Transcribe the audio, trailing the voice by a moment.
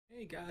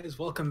Hey guys,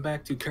 welcome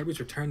back to Kirby's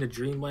Return to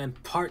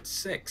Dreamland Part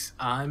 6.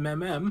 I'm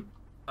MM.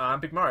 I'm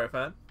Big Mario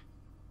fan.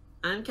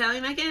 I'm Callie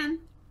again.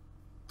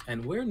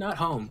 And we're not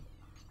home.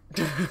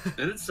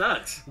 And it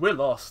sucks. We're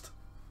lost.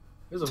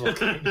 There's a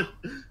volcano.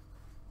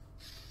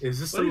 Is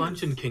this the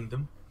Luncheon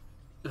Kingdom?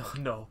 Oh,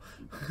 no.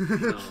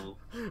 No.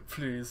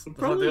 Please.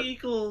 Probably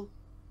equal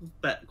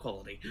bet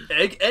quality.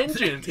 Egg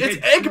engine! It's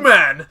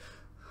Eggman!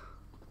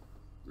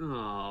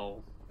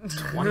 Oh.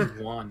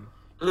 21.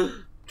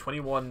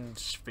 21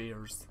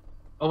 spheres.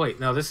 Oh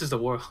wait, no, this is the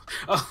world.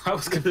 Oh, I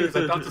was confused.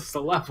 I thought this was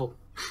the level.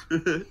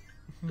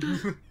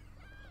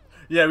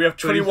 Yeah, we have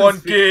 21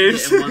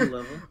 gears. In one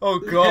level.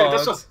 Oh Yeah, god.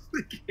 that's what-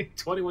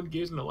 21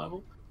 gears in the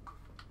level?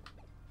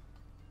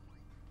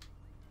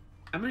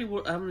 How many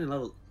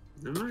levels?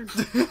 Never mind.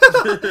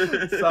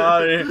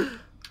 Sorry.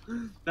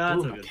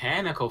 That's Ooh, okay.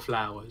 mechanical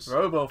flowers.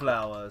 Robo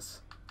flowers.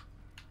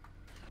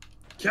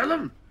 Kill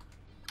him!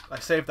 I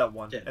saved that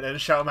one Yeah. and then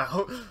shout him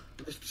out.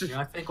 Yeah,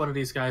 I think one of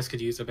these guys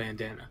could use a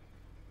bandana.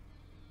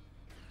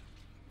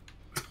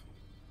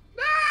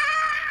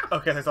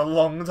 Okay, that's a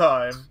long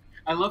time.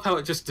 I love how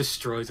it just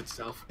destroys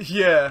itself.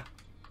 Yeah.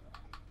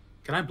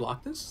 Can I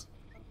block this?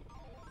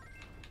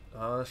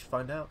 Let's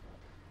find out.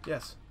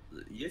 Yes.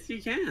 Yes,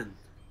 you can.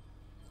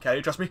 Can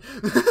you trust me?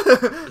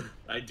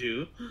 I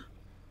do.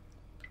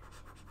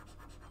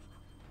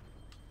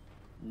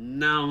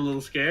 Now I'm a little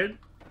scared.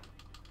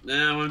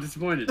 Now I'm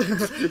disappointed.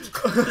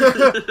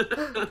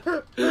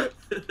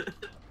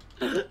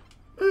 I'm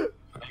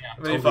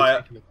Let me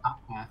fire. taking the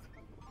top path.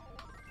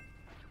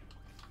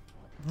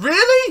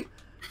 Really?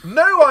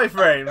 No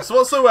iframes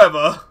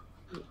whatsoever.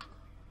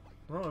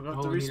 Oh, I've got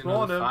Oh, to we need respawn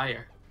another him.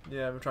 fire.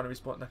 Yeah, we're trying to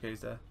respawn. Okay,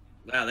 he's there.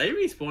 Wow, they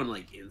respawn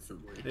like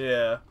instantly.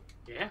 Yeah.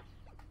 Yeah.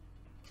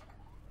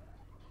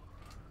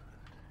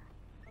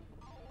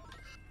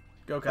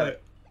 Go, Kelly.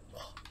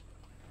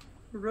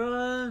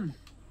 Run!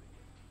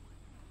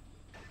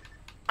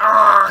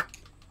 Ah!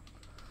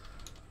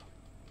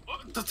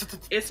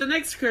 It's the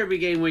next Kirby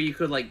game where you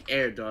could like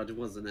air dodge,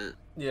 wasn't it?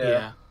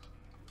 Yeah.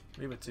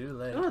 We were too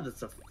late. Oh,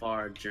 that's a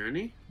far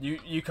journey. You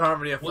can't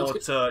really afford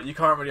What's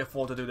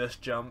to do this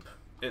jump.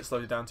 It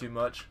slows you down too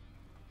much.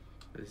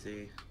 Let's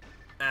see.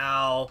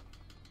 Ow.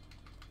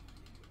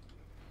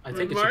 I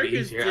think it should be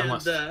easier.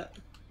 Unless...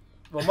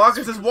 Well,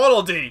 Marcus is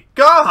Waddle Dee.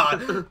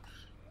 God.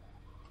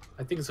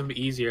 I think it's gonna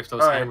be easier if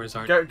those Alright, hammers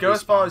aren't. go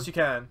as far respawned. as you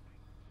can.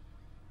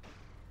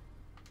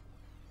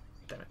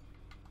 Damn it.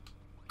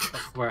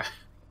 Where?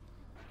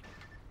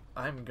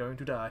 I'm going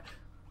to die.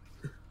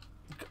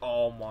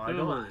 Oh my Who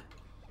am god. I?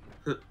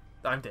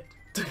 I'm dead.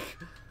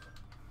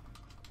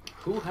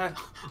 Who had?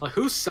 Like,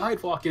 whose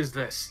sidewalk is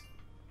this?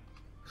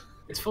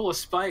 It's full of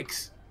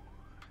spikes.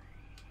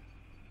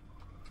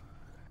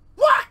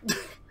 What?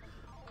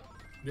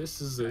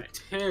 This is a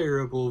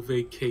terrible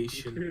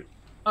vacation.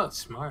 Oh, it's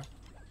smart.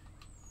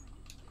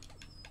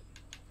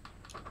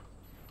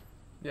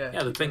 Yeah.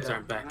 Yeah, the things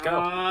aren't back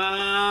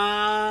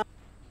up.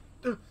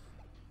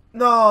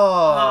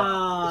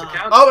 No. Does it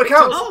count? Oh, it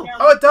counts. Oh.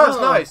 Oh, it does.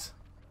 Oh. Nice.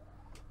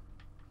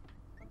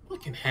 I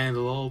can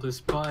handle all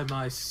this by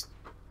myself.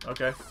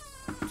 Okay.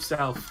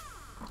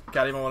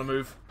 Callie might want to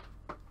move.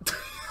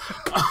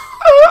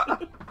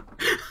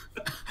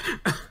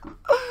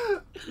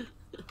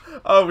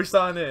 Oh, we're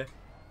starting here.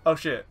 Oh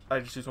shit! I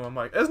just used my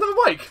mic. There's another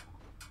mic.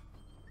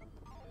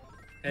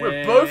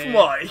 We're both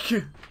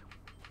mic.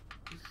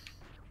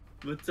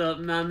 What's up,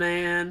 my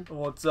man?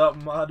 What's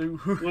up, Madu?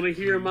 Want to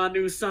hear my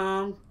new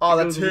song? Oh,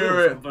 It let's goes a hear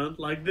little it. something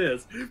like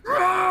this.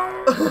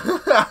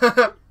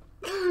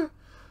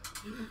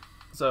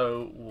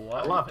 So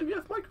what? I love Do we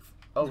have mic?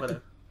 Oh, hello.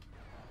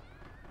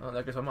 Oh,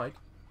 there goes my mic.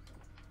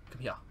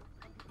 Come here.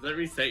 Does that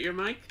reset your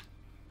mic?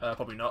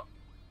 Probably not.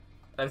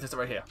 Let me test it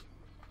right here.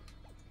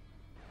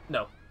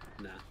 No.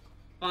 No.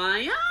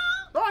 Fire!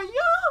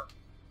 Fire!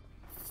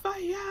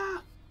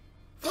 Fire!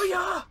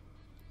 Fire!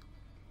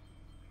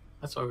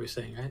 That's what we were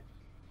saying, right?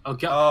 Oh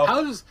god!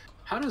 Oh.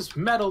 How does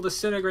metal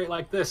disintegrate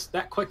like this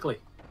that quickly?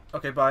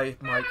 Okay, bye,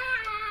 Mike.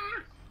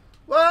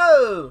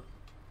 Whoa!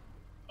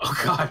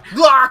 Oh god!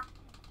 Blah!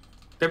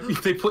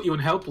 They put you in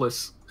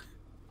helpless.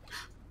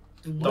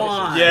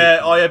 Why? Yeah,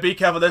 oh yeah, be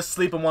careful. There's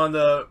sleep on one of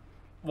the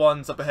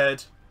ones up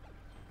ahead.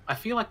 I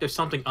feel like there's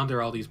something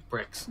under all these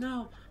bricks.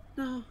 No,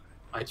 no.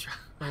 I try.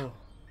 Oh.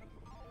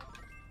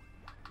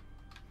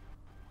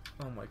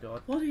 Oh my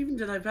god. What even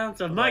did I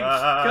bounce on? Mike,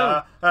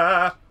 go!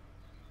 Huh.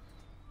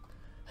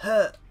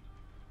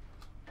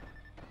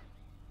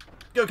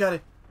 Go, Caddy.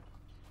 They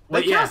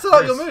Wait, yeah, cancel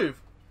out your there's-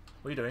 move.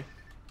 What are you doing?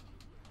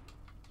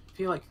 I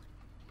feel like.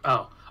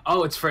 Oh,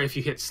 it's for if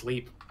you hit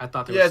sleep. I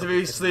thought there Yeah, was if something you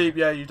hidden sleep,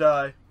 yeah, you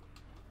die.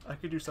 I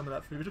could do some of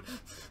that food.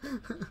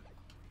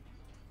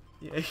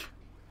 Yay.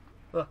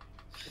 Oh,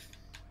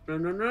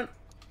 Run, run, run.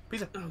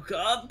 pizza. Oh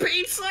god,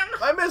 pizza!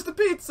 I missed the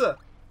pizza.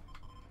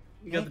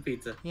 You got the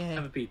pizza. Yeah.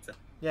 Have a pizza.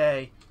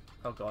 Yay.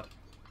 Oh god.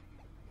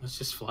 Let's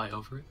just fly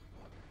over it.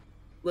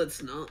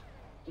 Let's not.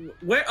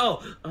 Where?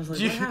 Oh! I was like,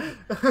 what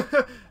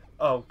happened?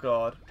 Oh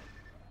god.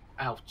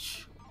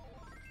 Ouch.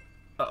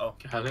 Uh oh.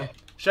 Got it?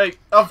 Shake.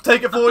 I'll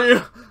take it for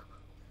you.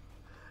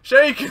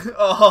 Shake!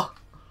 Oh.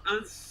 I'm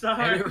And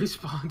sorry. it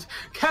respawned.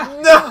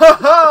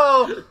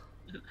 No!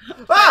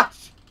 Ah!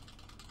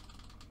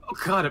 Oh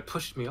god, it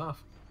pushed me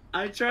off.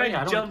 I tried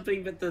yeah, I don't-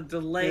 jumping, but the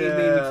delay made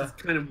me Yeah. just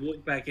kind of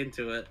walk back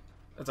into it.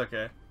 It's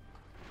okay.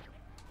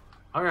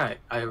 Alright,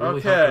 I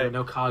really hope Okay. there are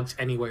no cogs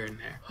anywhere in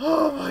there.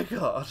 Oh my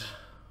god.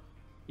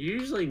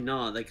 Usually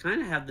not. They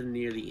kind of have them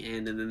near the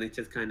end, and then they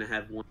just kind of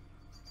have one.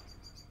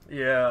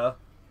 Yeah.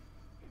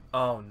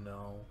 Oh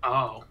no.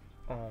 Oh.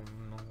 Oh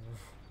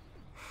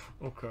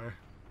no. Okay.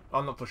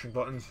 I'm not pushing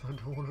buttons. I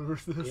don't want to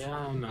risk this. Yeah,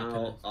 I'm not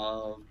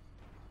gonna...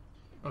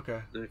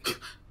 Okay. Okay.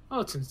 Oh,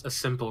 it's a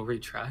simple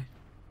retry.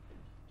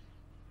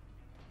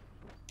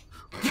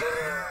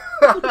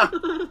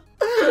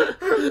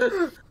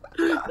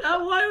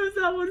 Why was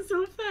that one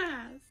so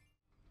fast?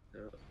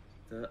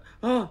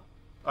 Oh!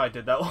 I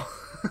did that one.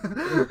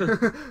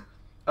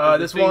 The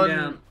This thing one,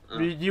 down. Oh.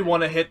 you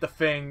want to hit the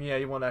thing. Yeah,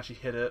 you want to actually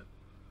hit it.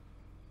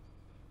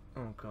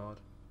 Oh god.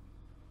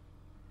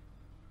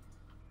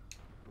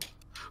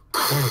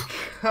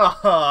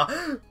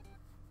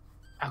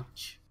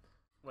 Ouch.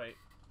 Wait.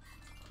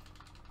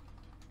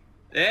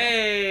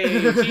 Hey!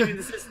 Cheating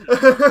the system.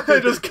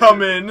 Just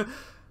come in.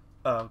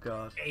 Oh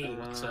god. Hey,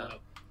 what's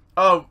up?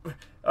 Oh,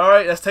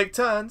 alright, let's take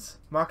turns.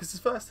 Marcus is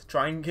first.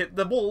 Try and hit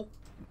the ball.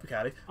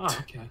 Callie. Oh,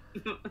 okay.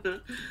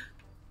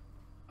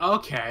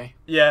 Okay.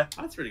 Yeah.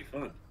 That's pretty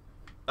fun.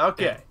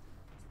 Okay.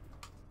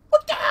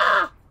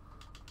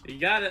 You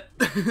got it.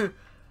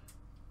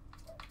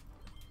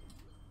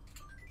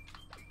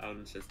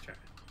 Let's just try.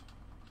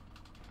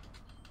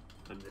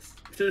 I missed.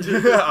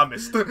 I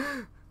missed.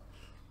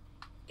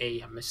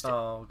 Hey, I missed it.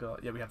 Oh god.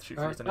 Yeah, we have to shoot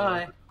Alright, first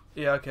anyway. bye.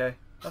 Yeah, okay.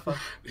 Have fun.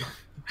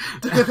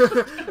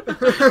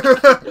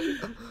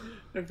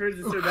 I've heard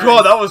this so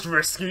God, that was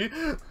risky.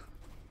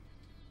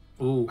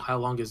 Ooh, how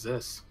long is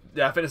this?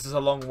 Yeah, I think this is a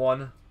long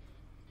one.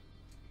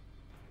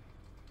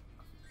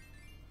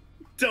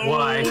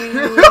 Why?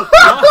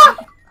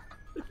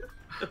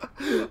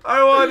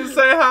 I wanted to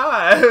say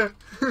hi.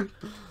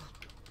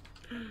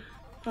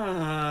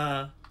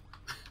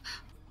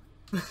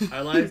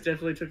 Our lives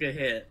definitely took a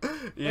hit.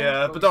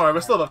 Yeah, but don't worry,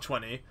 we're still above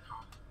 20.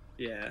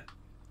 Yeah.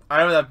 I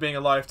know that being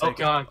a life Oh,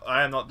 taken. God.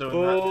 I am not doing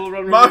Oh, that.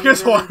 run, run,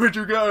 Marcus, run, run, why would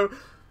you go?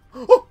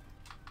 Oh,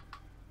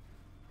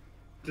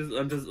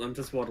 I'm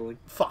just waddling.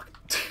 fuck.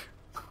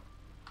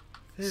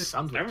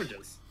 Sandwich.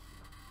 Sandwiches.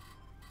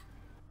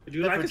 Would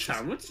you like a Beverages.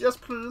 sandwich? Yes,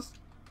 please.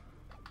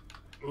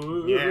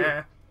 Ooh.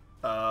 Yeah.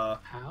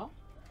 How?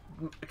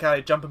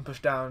 Callie, jump and push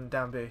down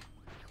B.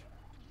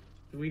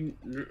 We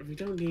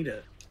don't need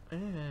it.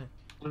 Yeah.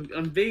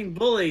 I'm being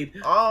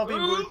bullied. I'll be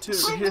good too.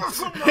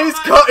 He's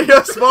got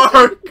your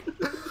smoke.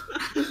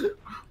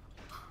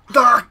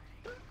 Ah,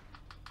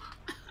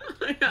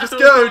 just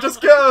go,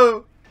 just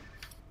go.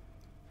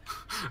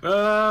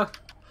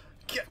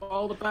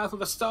 All the path of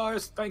the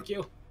stars, thank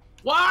you.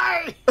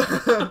 Why?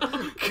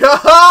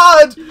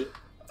 God!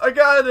 I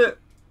got it.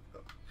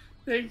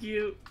 Thank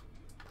you.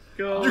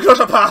 Go. You got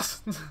a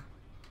pass.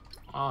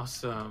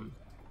 Awesome.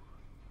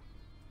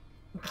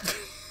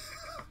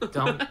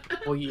 Don't.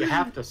 Well, you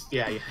have to.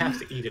 Yeah, you have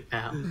to eat it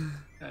now.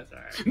 That's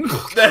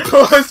alright. There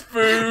was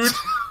food.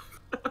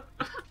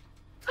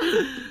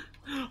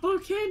 Oh,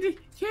 candy!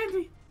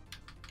 Candy!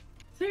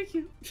 Thank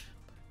you.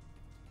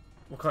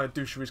 What kind of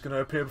douchery is going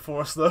to appear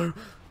before us, though?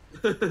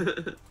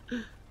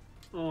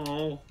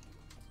 Oh.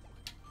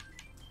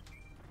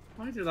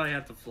 Why did I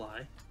have to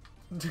fly?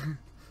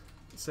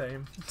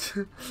 Same.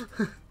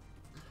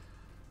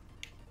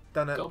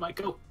 Done it. Go, Mike,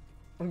 go.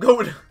 I'm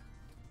going.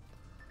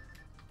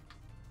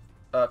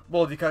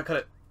 Well, you can't cut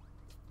it.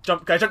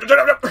 Jump, guys, jump,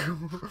 jump, jump,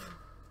 jump.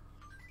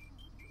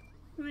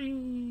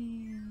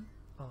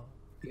 Oh.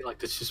 I feel like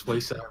this just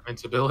wasted our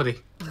invincibility.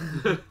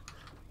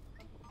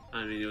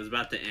 I mean, it was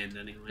about to end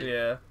anyway.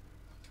 Yeah.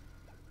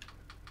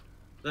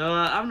 So,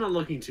 I'm not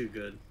looking too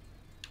good.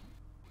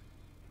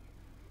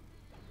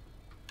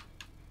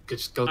 Could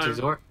just go to the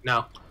door?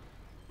 No.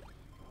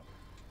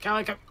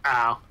 Callie, come.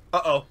 Ow.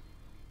 Uh-oh.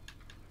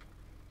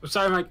 I'm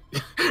sorry, Mike.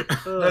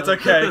 That's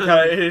okay.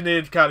 Callie, you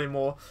need Callie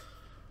more.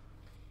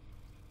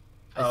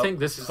 I think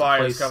this is the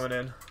fire's place. coming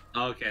in.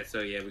 Okay, so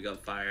yeah, we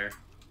got fire.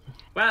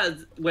 Well,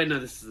 wait, no,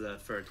 this is the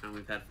third time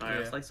we've had fire.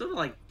 Yeah. It's like sort of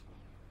like.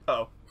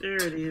 Oh. There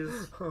it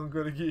is. I'm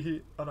gonna get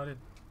heat. Oh no, I didn't.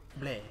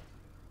 Bleh.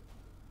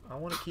 I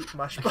want to keep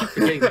my I keep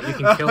forgetting that you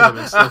can kill them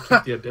and still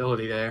keep the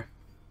ability there.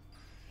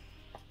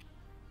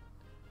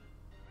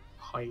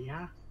 Oh,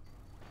 yeah?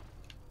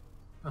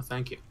 Oh,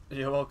 thank you.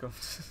 You're welcome.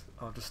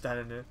 I'm just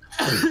standing there.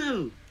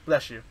 Thank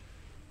Bless you.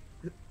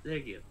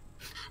 you.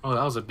 Oh,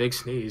 that was a big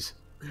sneeze.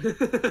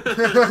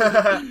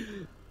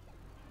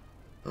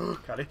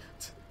 Callie.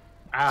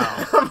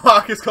 Ow.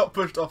 Marcus got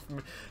pushed off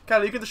me.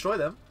 Callie, you can destroy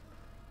them.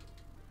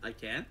 I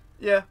can?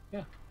 Yeah.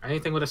 Yeah.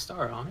 Anything with a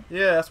star on it.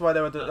 Yeah, that's why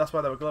they were. That's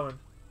why they were glowing.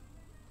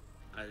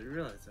 I didn't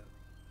realize that.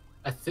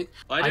 I think.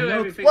 Well, I do know-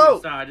 everything Whoa!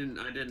 with star. I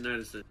didn't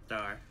notice the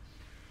star.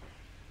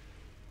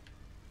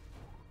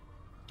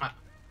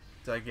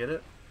 Did I get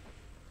it?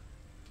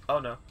 Oh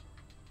no.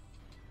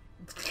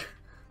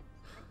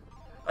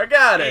 I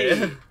got it.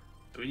 Hey.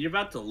 I mean, you're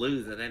about to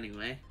lose it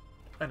anyway.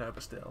 I know,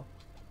 but still.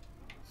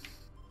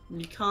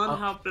 You can't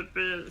help but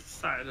be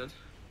excited.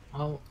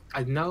 Well,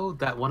 I know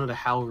that one of the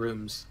Hell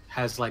rooms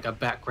has like a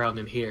background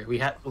in here.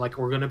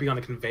 We're gonna be on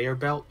a conveyor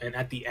belt, and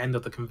at the end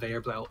of the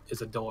conveyor belt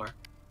is a door.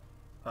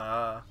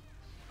 Ah.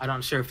 I'm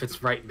not sure if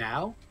it's right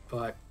now,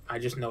 but I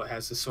just know it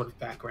has this sort of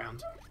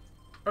background.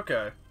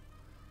 Okay.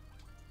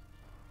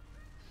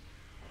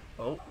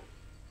 Oh,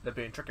 they're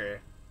being tricky.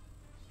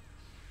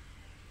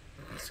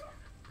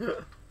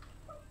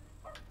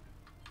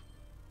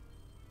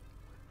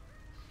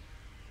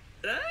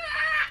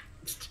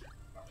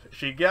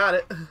 She got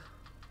it.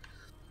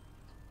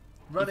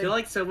 I feel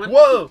like so much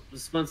Whoa!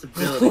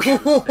 responsibility.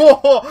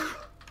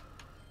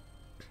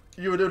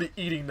 You were literally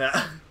eating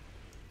that.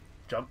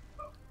 Jump.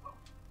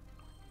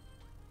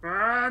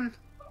 Run!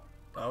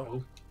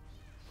 Oh.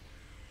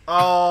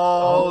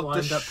 Oh, Oh,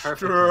 lined up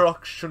perfectly.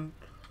 destruction.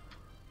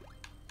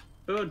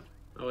 Food.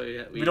 Oh, wait,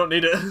 yeah, We don't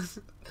need it.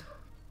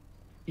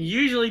 You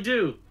usually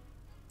do.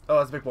 Oh,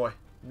 that's a big boy.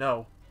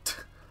 No.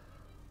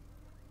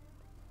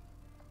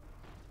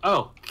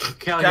 Oh,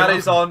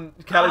 Callie's on.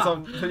 Callie's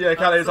on. Yeah,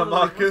 Callie's on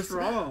Marcus. What's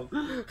wrong?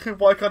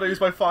 Why can't I use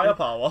my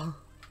firepower?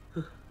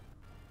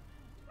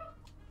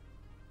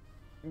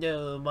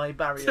 No, my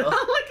barrier. Like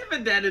a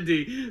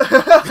vanity.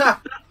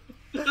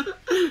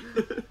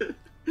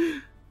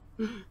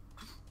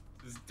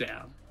 It's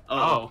down.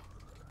 Oh.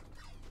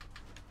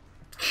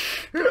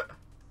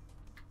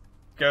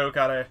 Go,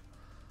 Callie.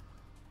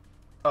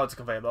 Oh, it's a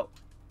conveyor belt.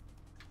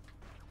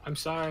 I'm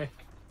sorry.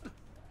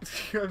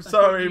 I'm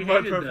sorry, you my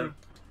hated preference. them.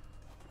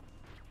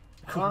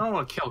 I don't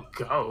want to kill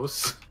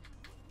ghosts.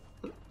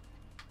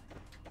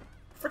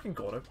 Freaking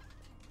Gordo.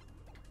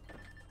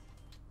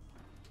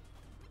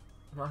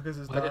 Marcus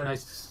is Why didn't dying.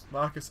 I...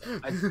 Marcus.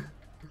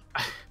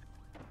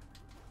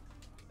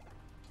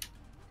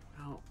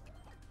 Ow.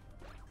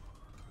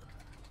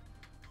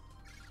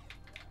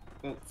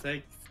 Well,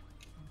 thanks.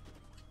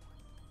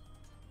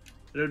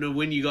 I don't know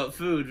when you got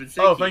food,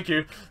 but Oh, thank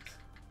you.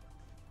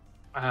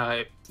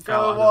 I Go,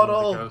 fell under one of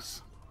Waddle. the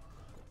ghosts.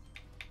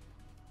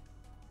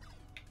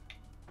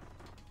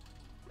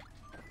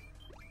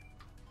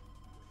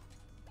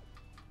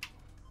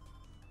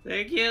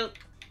 Thank you.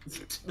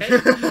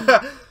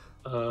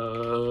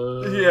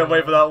 Yeah,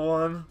 wait for that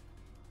one.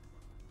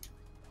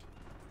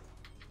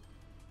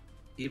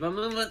 Keep on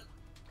moving.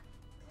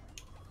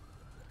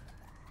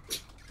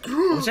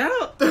 Watch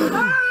out!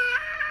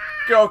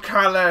 Go,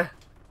 Callie.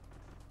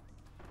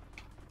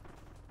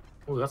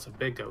 Oh, that's a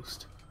big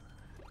ghost.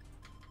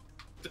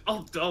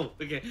 Oh,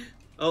 okay.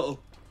 Oh,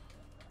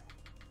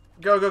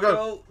 Go, go, go.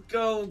 go.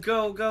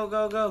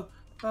 Oh,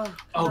 Oh,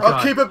 Oh,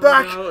 God. keep it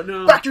back!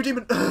 No. Back, you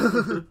demon!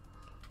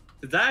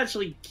 Did that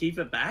actually keep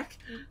it back?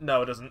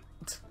 No, it doesn't.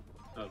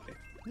 Okay.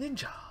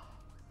 Ninja.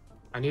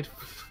 I need...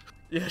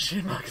 Yeah, she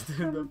and Marcus did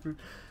that.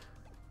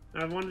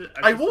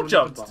 I I wall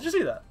jumped. Did you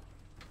see that?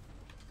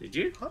 Did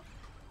you? Huh?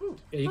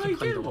 Yeah, you Oh, can you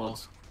climb did the wall.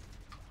 walls.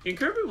 Can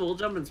Kirby wall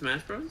jump in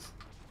Smash Bros?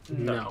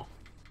 No.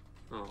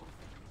 Oh.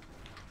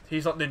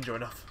 He's not ninja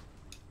enough.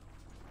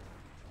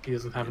 He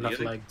doesn't have enough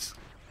Really? legs.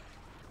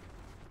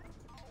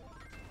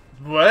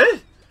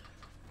 What?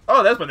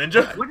 Oh, there's my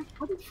ninja.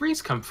 Where did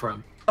Freeze come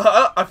from?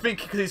 I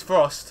think because he's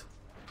Frost.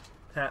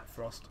 Hat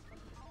Frost.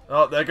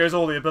 Oh, there goes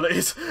all the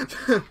abilities.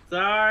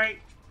 Sorry.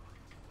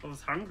 I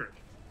was hungry.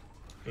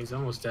 He's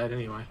almost dead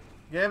anyway.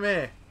 Get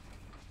me.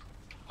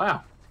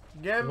 Wow.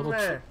 Get me.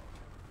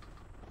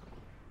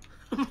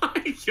 Oh my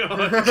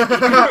god.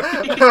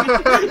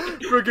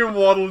 Freaking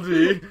Waddle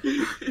Dee.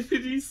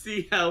 Did you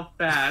see how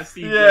fast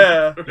he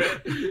Yeah. went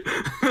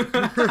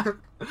for it?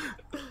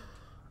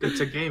 It's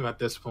a game at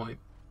this point.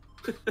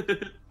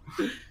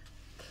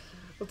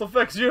 What the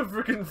fuck's you have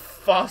freaking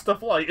faster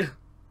flight?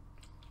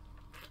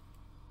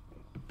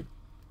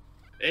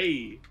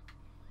 Hey.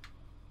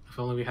 If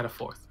only we had a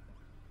fourth.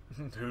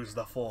 Who's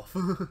the fourth?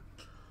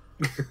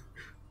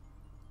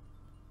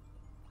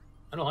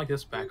 I don't like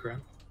this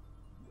background.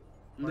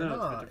 Why No, it's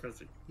not? not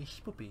depressing.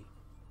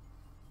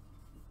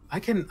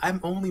 I'm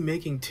only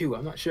making two.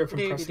 I'm not sure if I'm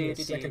pressing the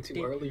second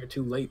too early or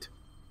too late.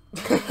 You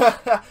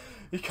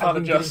can't I've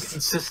been getting adjust.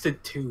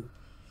 consistent two.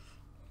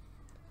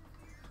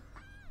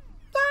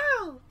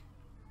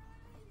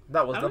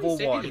 That was How level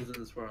many 1. cities in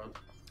this world?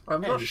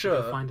 I'm Yeah, not you should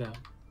go sure. find out.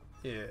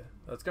 Yeah,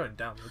 that's going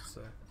downwards,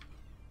 so.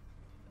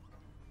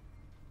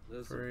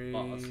 There's a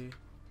boss. 3,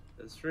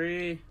 There's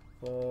 3,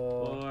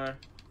 4, 4.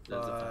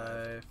 There's a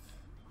 5.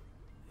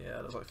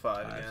 Yeah, there's like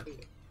 5 5. again.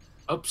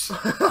 Oops.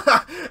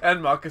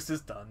 And Marcus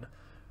is done.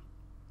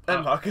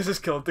 And Marcus has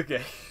killed the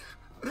game.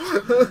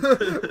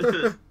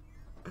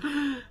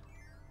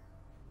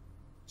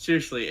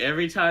 Seriously,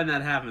 every time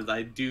that happens,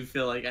 I do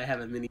feel like I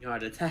have a mini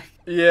heart attack.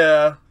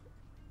 Yeah.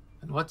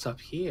 And what's up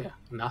here?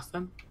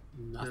 Nothing?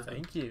 Nothing.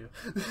 Thank you.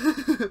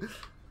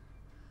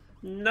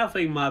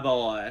 Nothing, my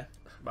boy.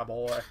 My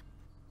boy.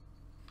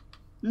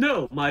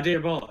 No, my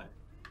dear boy.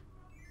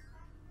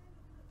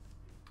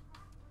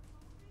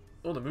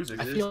 Oh, the music.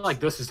 I feel like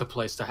this is the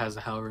place that has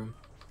the hell room.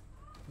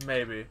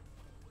 Maybe.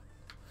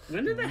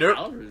 When did the Nope.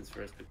 Hell Runes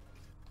first be?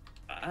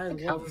 I I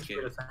think love hell this room's game.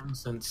 been a thing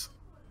since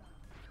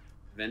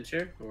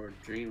Adventure or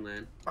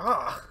Dreamland?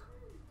 Ah.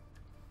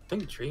 I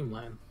think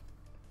Dreamland.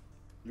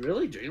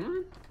 Really,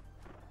 Dreamland?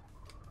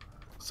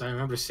 So I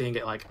remember seeing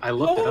it. Like I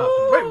looked it up.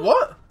 Wait,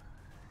 what?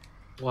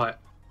 What?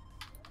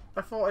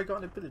 I thought I got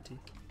an ability.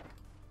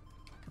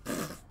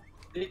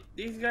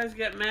 These guys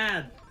get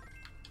mad.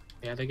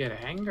 Yeah, they get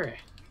angry.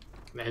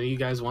 Maybe you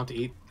guys want to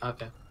eat.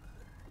 Okay.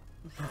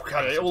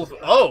 Okay,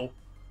 oh!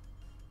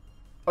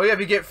 Oh yeah, if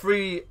you get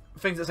 3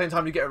 things at the same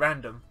time, you get a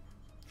random.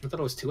 I thought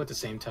it was 2 at the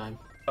same time.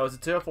 Oh, is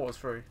it 2? I thought it was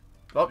 3.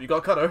 Oh, you got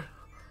a cutter.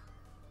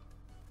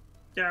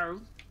 Yeah.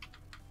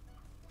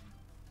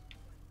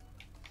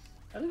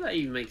 How does that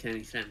even make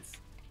any sense?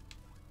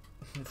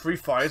 3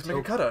 fires make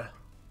a cutter.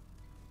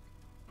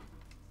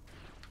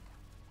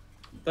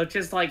 But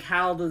just like,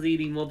 how does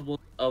eating multiple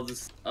of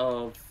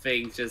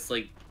things just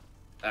like,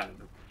 I don't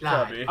know.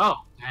 Kirby. Oh,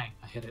 dang!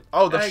 I hit it.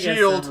 Oh, the I guess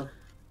shield. so.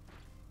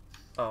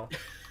 Oh.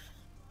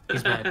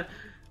 He's mad.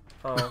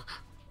 Oh.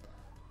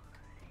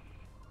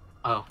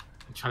 Oh,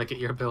 I'm trying to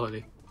get your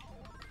ability.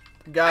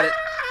 Got it.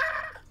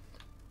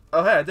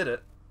 Oh, hey, I did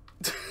it.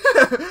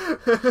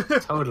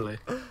 Totally.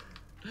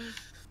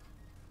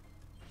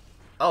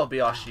 That'll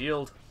be our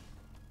shield.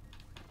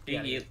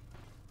 Thank you.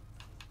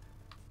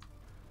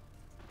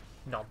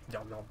 No,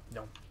 no, no,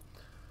 no.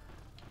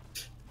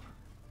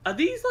 Are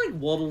these like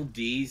Waddle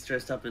Dees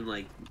dressed up in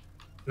like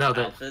No,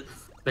 outfits?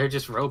 they're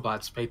just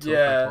robots made to look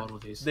Yeah, like Waddle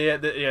Dees. yeah,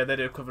 they're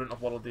the equivalent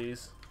of one of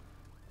these.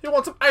 You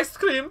want some ice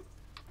cream?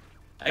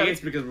 I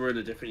guess because we're in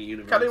a different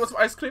universe. Callie, want some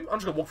ice cream? I'm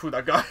just gonna walk through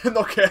that guy and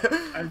not care.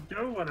 I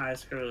do want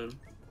ice cream.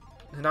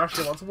 And now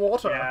she wants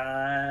water.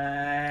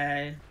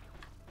 Yeah.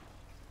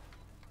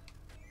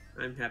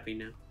 I'm happy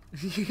now.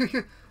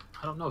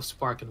 I don't know if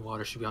Spark and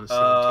Water should be on the same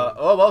team.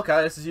 Oh well,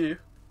 Callie, this is you.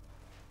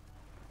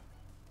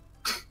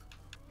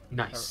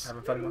 Nice.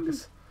 Having fun,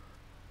 Marcus.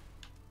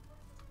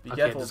 Be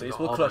Okay, careful, this will these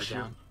go will all the way crush you.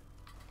 down.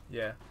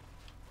 Yeah.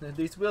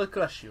 These will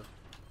crush you.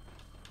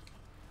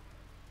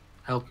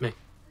 Help me.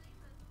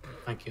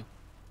 Thank you.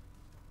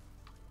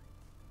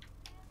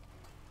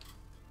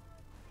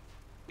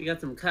 We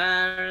got some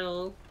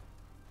Carl.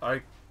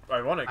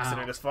 Ironic, Ow.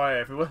 considering there's fire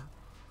everywhere.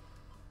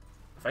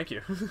 Thank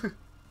you.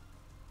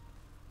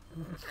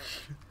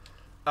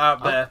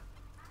 There.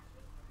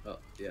 Oh,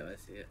 yeah, I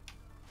see it.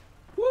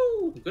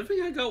 Woo! Good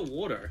thing I got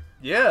water.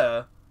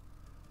 Yeah.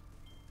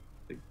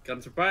 Like,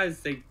 I'm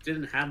surprised they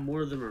didn't have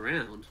more of them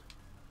around.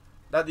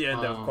 At the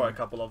end, there were quite a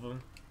couple of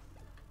them.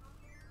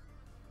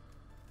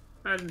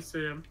 I didn't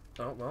see them.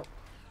 Oh, well.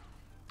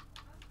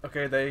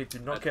 Okay, they do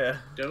not care.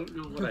 Don't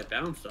know what I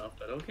bounced off,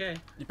 but okay.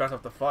 You bounced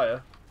off the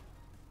fire.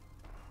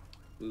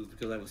 It was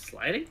because I was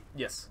sliding?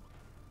 Yes.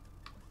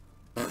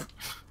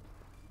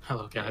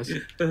 Hello, guys.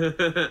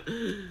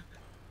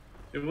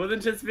 It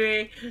wasn't just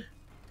me.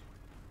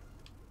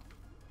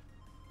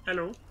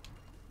 Hello.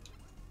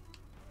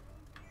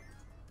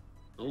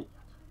 Oh.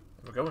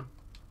 We're going.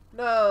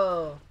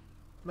 No!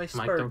 My Mike,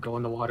 spark. don't go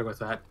in the water with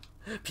that.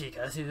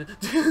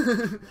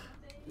 Pikachu.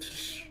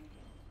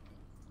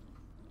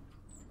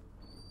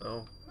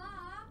 Oh.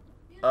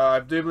 I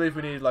do believe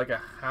we need like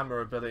a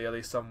hammer ability at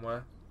least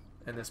somewhere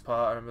in this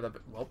part. I remember that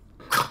bit. Well,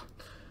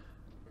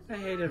 I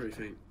hate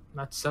everything.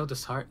 That's so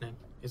disheartening.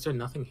 Is there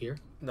nothing here?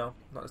 no,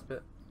 not this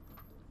bit.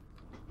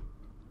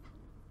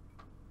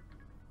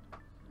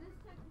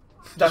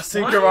 That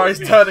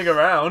synchronized turning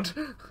around.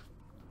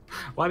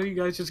 Why do you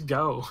guys just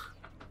go?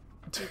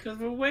 Because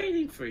we're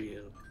waiting for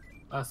you.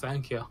 Oh,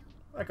 thank you.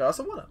 I got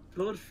some water.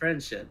 Good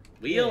friendship.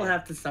 We all Yeah.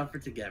 have to suffer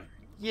together.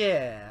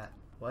 Yeah.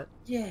 What?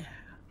 Yeah.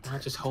 Why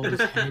not just hold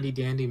this handy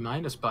dandy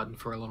minus button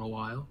for a little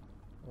while?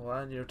 Well,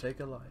 and you take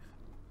a life.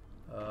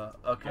 I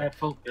Okay. have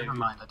full. Never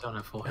mind. I don't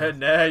have full health.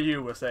 And there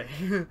you were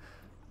saying.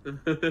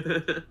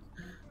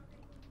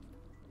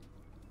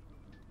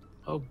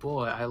 Oh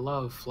boy, I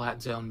love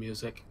flat zone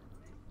music.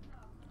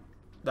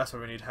 That's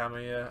where we need hammer,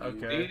 yeah.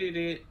 Okay.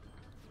 It.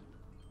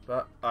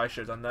 But I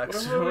should have done that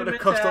because it Where were we would have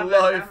meant cost to a have that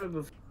life. happen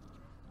before?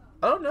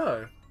 I don't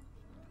know.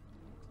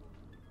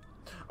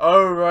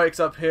 Oh, right,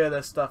 'cause up here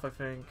there's stuff, I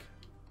think.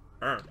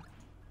 Never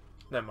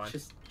mind.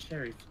 Just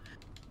cherries.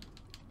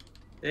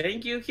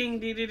 Thank you, King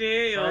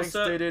DDD. Thanks,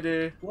 Also,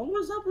 DDD. what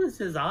was up with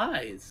his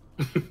eyes?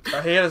 He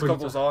had his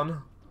goggles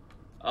on.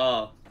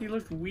 Oh, he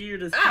looked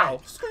weird as Ow!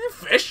 heck. Screw you,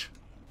 fish!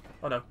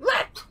 Oh no.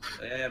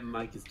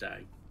 Mike is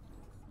dying.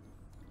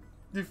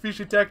 The fish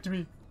attacked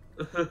me.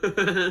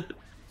 Is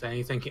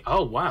anything?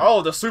 Oh wow!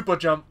 Oh, the super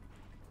jump.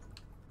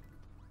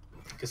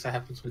 I guess that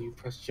happens when you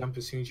press jump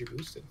as soon as you're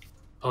boosted.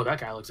 Oh, that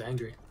guy looks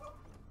angry.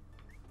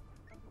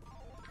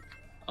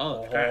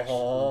 Oh,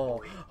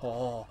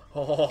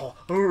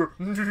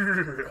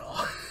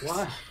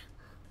 What?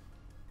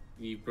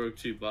 you broke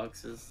 2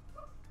 boxes.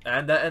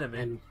 And that enemy.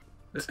 And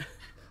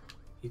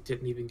he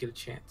didn't even get a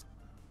chance.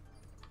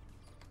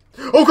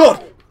 Oh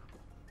god!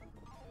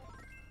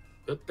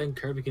 Good thing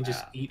Kirby can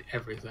just eat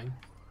everything.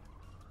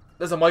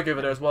 There's a mic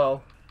over there as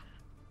well.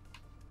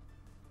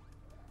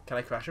 Can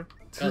I crash him?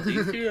 God,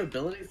 these 2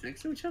 abilities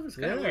next to each other is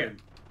kind of Yeah.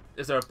 weird.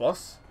 Is there a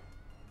boss?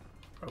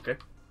 Okay.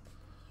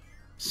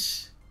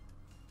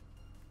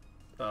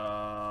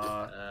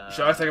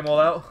 Should I take them all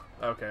out?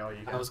 Okay, oh, you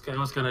I go. was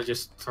gonna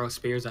just throw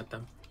spears at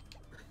them.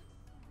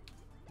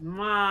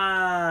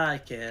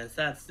 Marcus,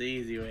 that's the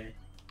easy way.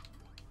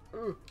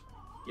 Ooh.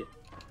 Yeah.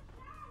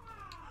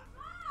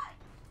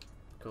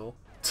 Cool.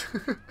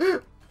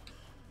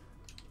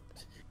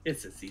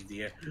 It's just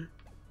easier.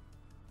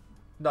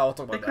 No, I'll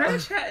talk The about that.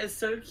 crash hat is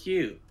so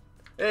cute.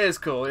 It is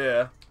cool,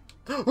 yeah.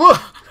 Whoa!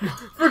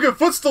 Freaking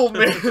footstool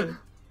me!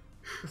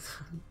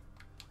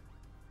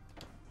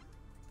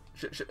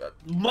 Shit.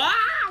 Ma,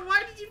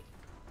 why did you?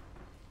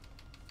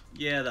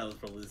 Yeah, that was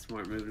probably the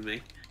smart move to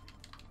make.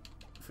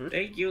 Food?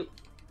 Thank you.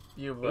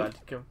 You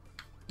come.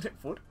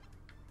 Food?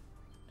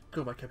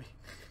 Go, my Kirby.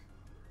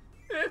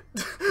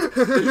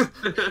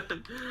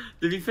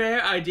 To be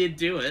fair, I did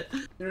do it.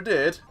 You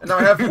did, and now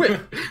I have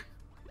whip.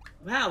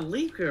 Wow,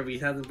 Leaf Kirby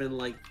hasn't been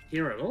like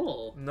here at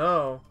all.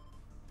 No.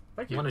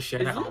 Thank You you. want to share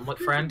Is that Leaf omelet,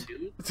 Kirby, friend?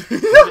 dude?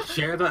 You wanna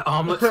share that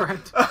omelet,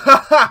 friend?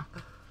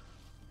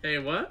 Hey,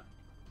 what?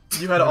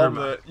 You had an Never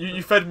omelet.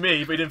 You fed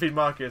me, but you didn't feed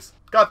Marcus.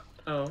 God.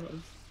 Oh,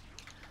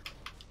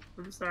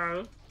 I'm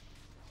sorry.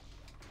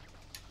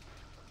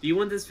 Do you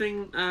want this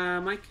thing,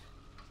 Mike?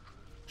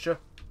 Sure.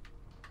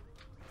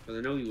 Because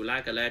I know you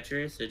like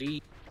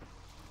electricity.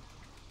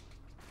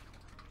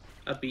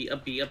 Uppy.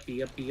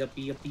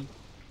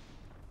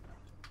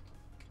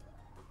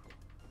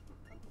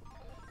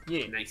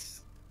 Yeah.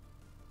 Nice.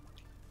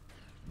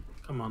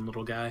 Come on,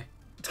 little guy.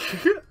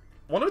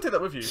 Why don't we take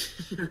that with you?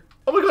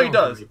 Oh my god, he Don't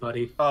does! worry,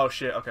 buddy. Oh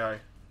shit, okay.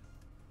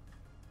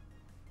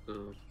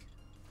 Oh.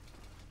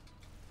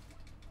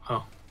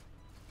 Oh,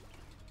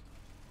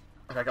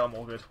 Okay, I got him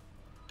all good.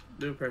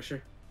 No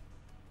pressure.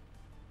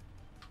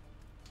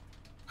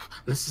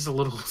 this is a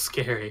little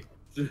scary.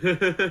 That's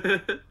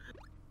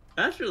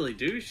really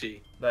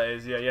douchey. That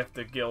is, yeah, you have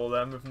to kill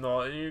them. If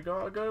not, you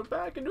gotta go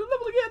back and do the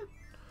level again.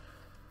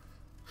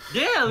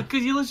 Yeah,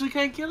 because you literally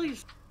can't kill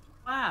yourself.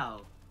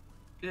 Wow.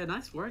 Yeah,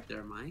 nice work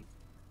there, Mike.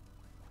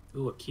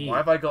 Ooh, a key. Why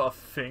have I got a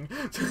thing?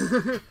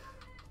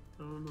 Oh,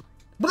 no.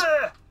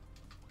 Bleh!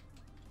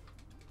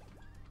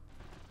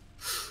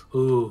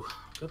 Ooh,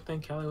 good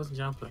thing Callie wasn't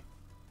jumping.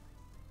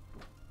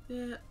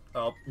 Yeah.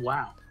 Oh,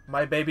 Wow.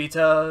 my baby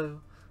toe.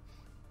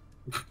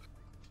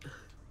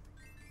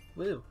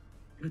 Woo.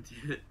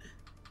 She's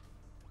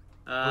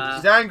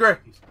angry.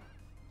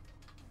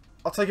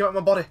 I'll take you out of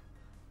my body.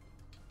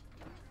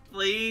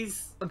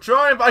 Please. I'm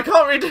trying, but I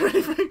can't really do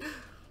anything.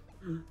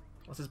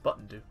 What's this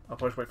button do? I'll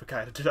probably wait for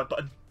Kai to do that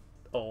button.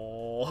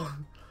 Oh.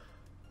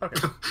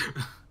 Okay.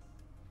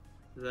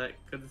 Is that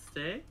gonna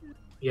stay?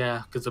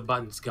 Yeah, because the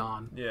button's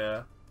gone.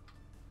 Yeah.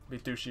 Be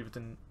douchey if it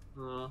didn't.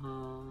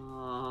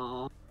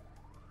 Oh.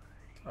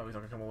 Oh, he's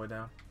not gonna come all the way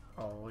down.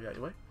 Oh, we got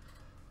your way.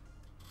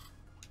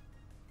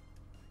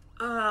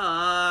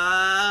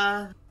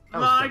 That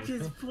was Marcus,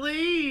 everything.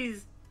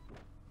 please.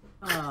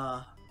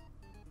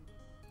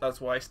 That's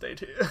why I stayed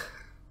here.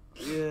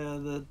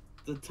 Yeah,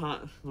 the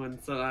time when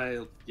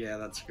yeah,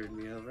 that screwed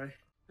me over.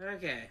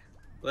 Okay,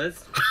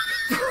 let's.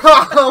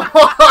 Oh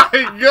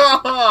my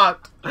god!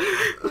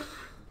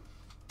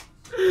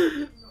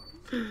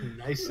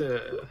 Nice.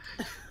 Ooh.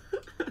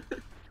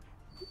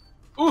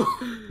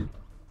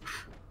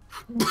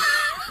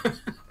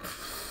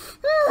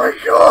 Oh my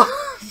god!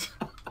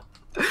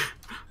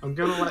 I'm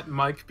gonna let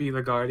Mike be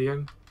the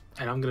guardian,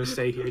 and I'm gonna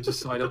stay here just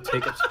so I don't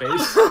take up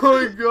space. Oh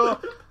my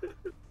god!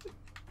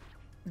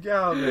 Get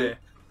out of here.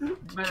 Very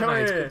Come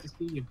nice, here. good to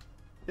see you.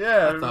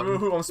 Yeah, I thought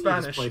I'm we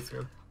Spanish. just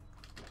playthrough.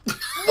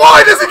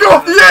 Why does he go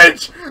off the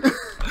edge?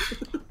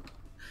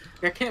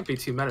 There can't be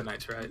two Meta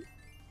Knights, right?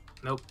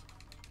 Nope.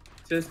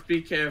 Just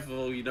be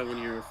careful. You don't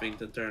want your thing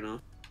to turn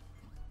off.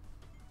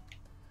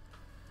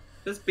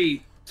 Just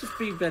be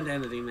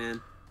Bandanity,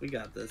 man. We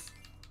got this.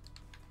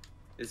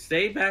 Just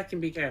stay back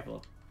and be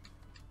careful,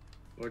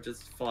 or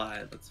just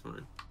fly. That's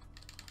fine.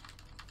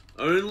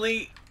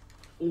 Only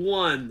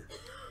one.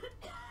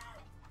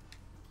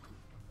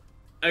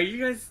 Are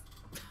you guys?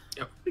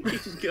 Yep. You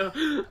can go.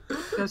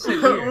 That's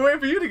it We're here. waiting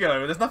for you to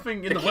go. There's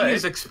nothing in The the key way.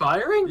 is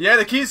expiring? Yeah,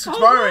 the key's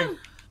expiring. Oh,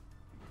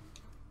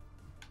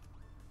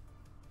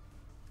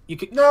 You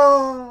could.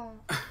 No.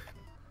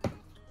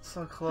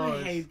 So no. I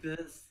close. hate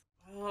this.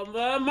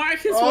 Oh,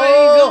 Marcus, Oh.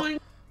 where are you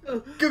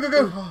going? Go, go,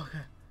 go. Oh,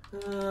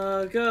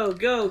 okay.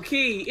 Go,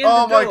 key. In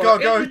Oh the my door, god,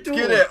 in go the door.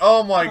 get it.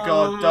 Oh my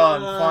god,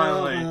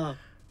 done.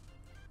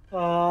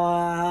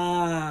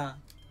 Finally.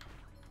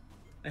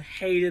 I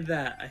hated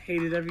that. I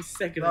hated every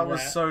second That of was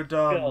that. so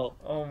dumb. Go.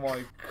 Oh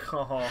my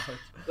god.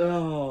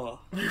 Oh,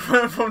 We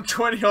went from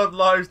 20 odd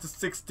lives to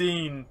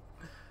 16.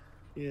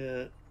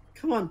 yeah.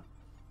 Come on.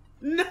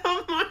 No,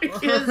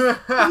 Marcus.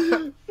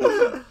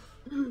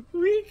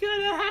 We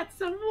could have had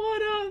some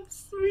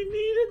one-ups. We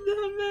needed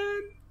them,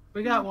 man.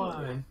 We got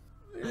one.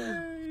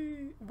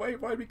 Yay.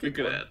 Wait, why did we We get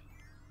could one? have.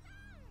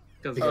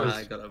 Because Because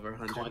I got over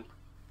 100. Coin.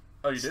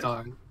 Oh, you did?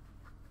 Star.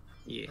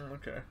 Yeah. Oh,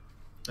 okay.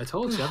 I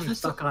told you, I'm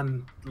stuck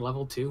on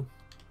level 2.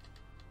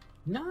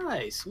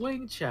 Nice!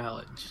 Wing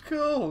challenge.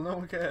 Cool, no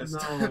one cares.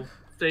 No.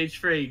 Stage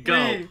 3,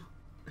 go.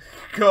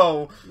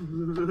 Go.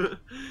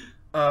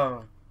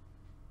 Oh.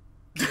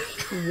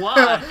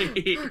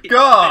 Why?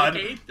 God! I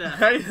hate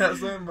that. I hate that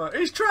so much.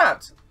 He's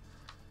trapped!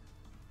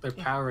 They're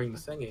powering the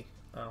thingy.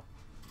 Oh.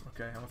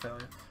 Okay, I'm a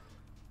failure.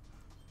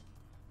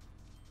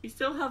 You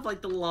still have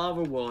like the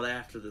lava world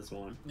after this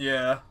one.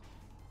 Yeah.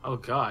 Oh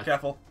god.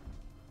 Careful.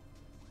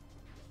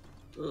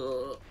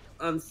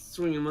 I'm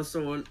swinging my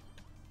sword.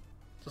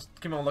 Just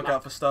keep on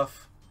lookout for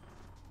stuff.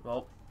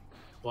 Well.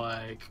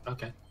 Like,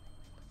 okay.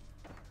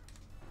 I'm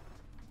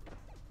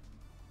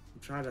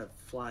trying to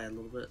fly a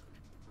little bit.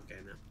 Okay,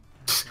 no.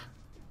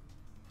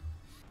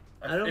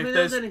 I don't if think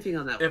there's anything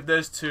on that one. If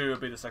there's two, it'll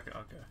be the second.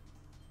 Okay.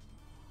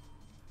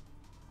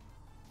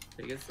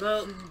 Take it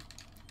slow.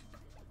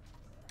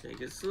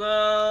 Take it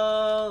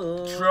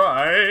slow.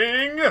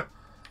 Trying!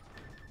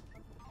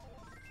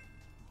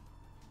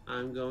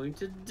 I'm going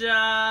to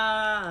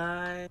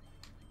die.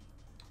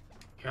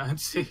 Can't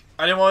see.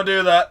 I didn't want to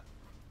do that.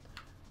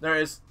 There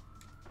it is.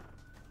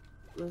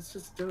 Let's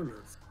just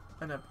donuts.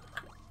 I know.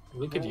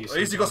 We could use At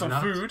least you got some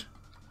donuts. food.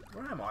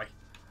 Where am I?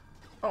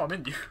 Oh, I'm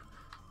in you.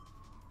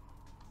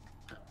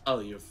 Oh,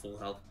 you're full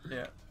health.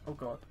 Yeah. Oh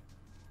god.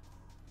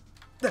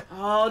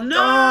 Oh no!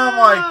 Oh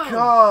my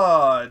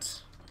god!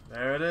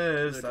 There it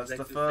is. No, That's just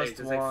the exit first stage,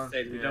 just one.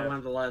 exit stage. We don't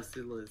have the lives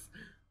to lose.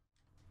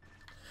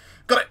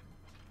 Got it!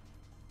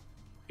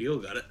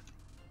 You got it.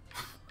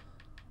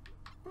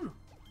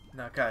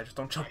 No, okay, just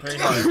don't jump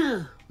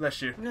in.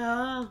 Bless you.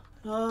 No.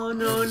 Oh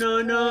no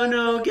no no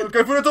no! Get.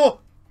 Go through the door!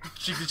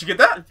 Did you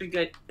get I that? think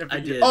I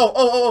did.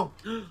 Oh,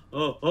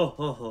 oh,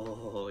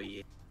 Oh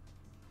yeah.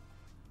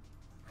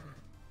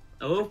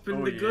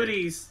 Open Oh, the yeah.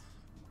 goodies.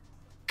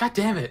 God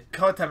damn it.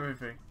 God damn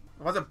everything.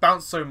 Why does it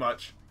bounce so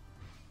much?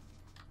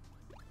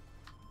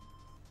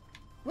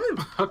 Woo!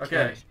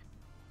 Okay.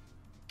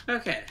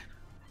 Okay.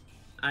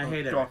 I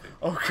hate it. God.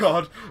 Oh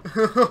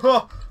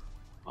god.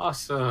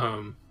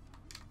 Awesome.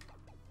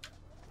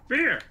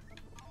 Beer.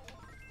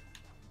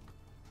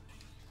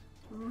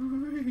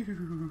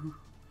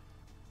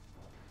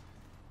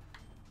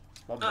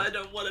 I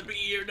don't want to be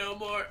here no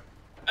more.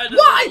 I just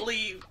Why? want to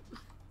leave.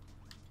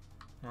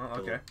 Oh,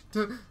 okay.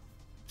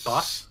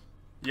 Boss?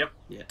 Yep.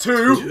 Yeah.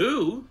 Two.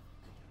 Two?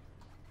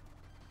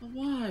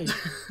 Why?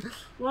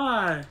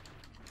 Why?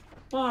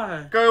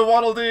 Why? Go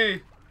Waddle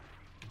Dee.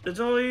 It's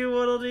only you,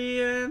 Waddle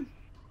Dee, and...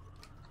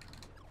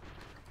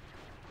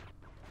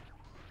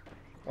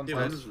 One's Yeah,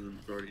 dead. this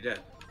one's already dead.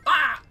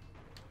 Ah!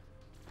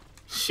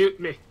 Shoot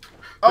me.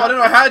 Oh, I didn't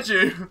know I had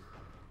you.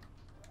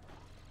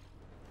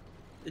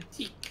 The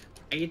tick.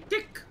 I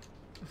tick.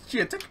 She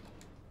a tick.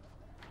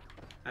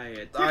 I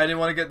tick. I didn't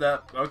want to get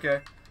that. Okay.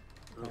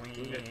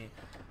 Okay.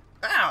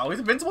 Ow! He's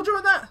invincible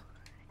during that.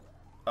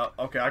 Oh,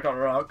 okay. I got a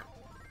rock,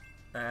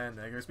 and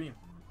there goes beam.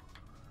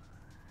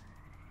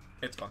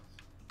 It's gone.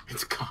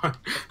 It's gone.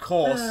 Of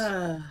course.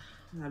 I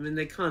mean,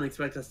 they can't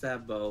expect us to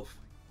have both.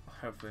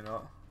 Hopefully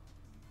not.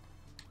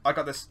 I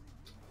got this.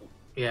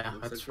 Yeah,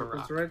 Looks that's like for it was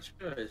rock. the right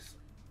choice.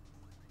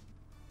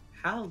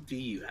 How do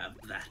you have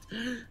that?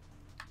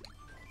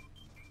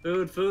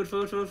 Food, food,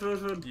 food, food, food,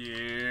 food.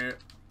 Yeah.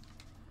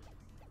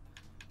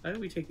 Why are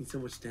we taking so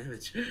much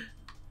damage?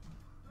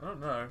 I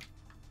don't know.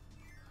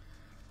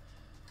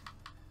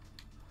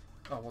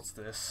 Oh, what's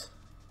this?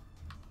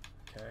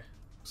 Okay.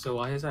 So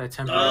why is that a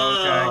temporary?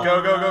 Okay.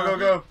 Go, go, go, go,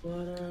 go.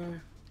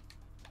 Water.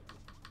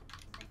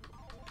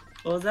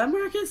 What was that,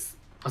 Marcus?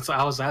 That's what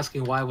I was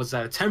asking. Why was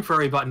that a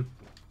temporary button?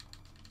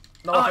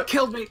 No, Oh, it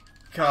killed me.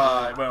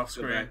 God, went off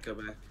Go screen. back, go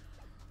back.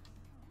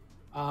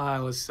 I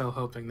was so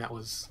hoping that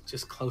was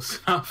just close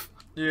enough.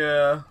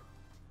 Yeah.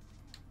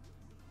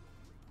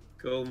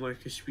 Go,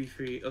 Marcus, be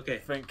free. Okay. I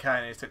think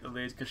Callie needs to take the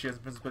lead because she has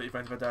invincibility for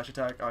a dash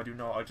attack. I do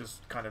not. I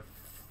just kind of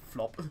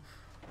flop.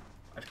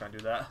 I just can't do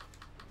that.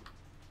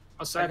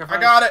 I'll sacrifice.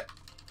 I got it.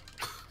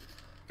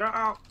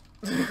 Go.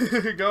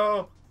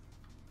 Go.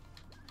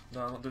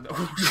 No, I'm not doing that.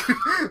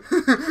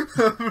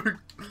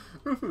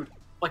 Food.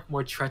 Like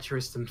more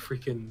treacherous than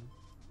freaking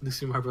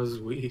Lucy Mario Bros.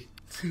 Wii.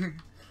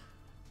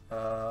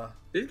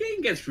 This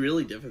game gets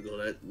really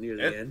difficult near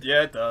the end.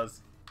 Yeah, it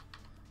does.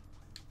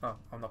 Oh,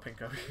 I'm not pink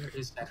Kirby. Where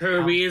is that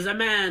Kirby is a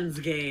man's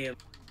game.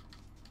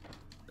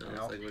 Oh, No.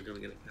 looks like we're gonna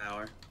get a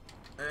power.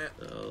 Eh,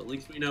 So at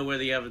least we know where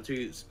the other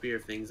two spear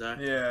things are.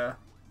 yeah,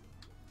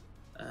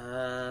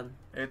 Um,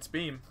 it's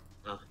beam.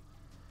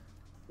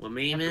 what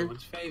me, man?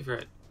 Everyone's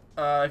favorite.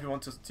 If you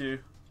want us to,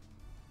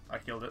 I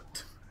killed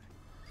it.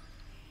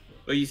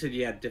 Oh, you said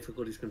you had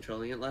difficulties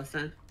controlling it last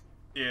time?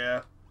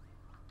 Yeah.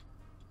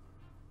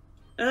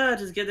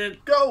 Just get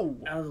it Go.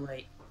 out of the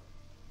way.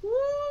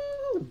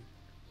 Woo!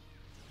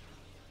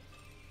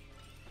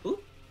 Ooh,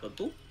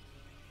 boop.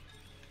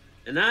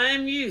 And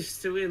I'm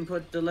used to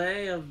input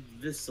delay of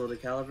this sort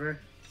of caliber.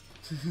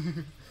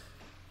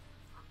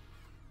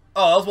 Oh, that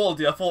was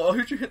Waldy. I thought, oh,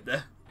 who'd you hit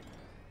there?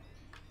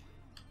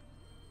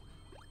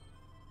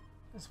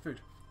 That's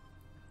food.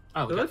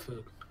 Oh, we got Food?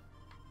 food.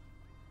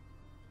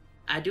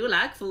 I do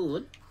like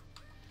food.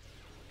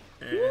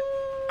 Eh.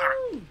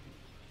 Woo!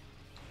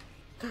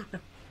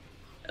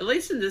 At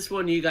least in this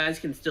one, you guys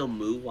can still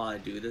move while I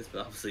do this,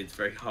 but obviously it's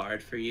very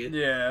hard for you.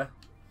 Yeah.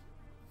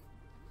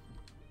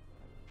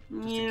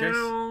 Just in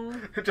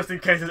case. Just in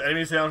case there's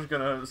enemies here, I'm just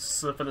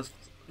gonna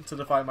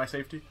solidify my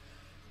safety.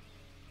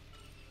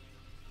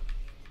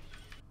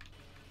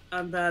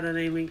 I'm bad at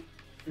aiming.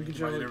 I need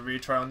a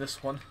retry on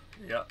this one.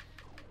 Yeah.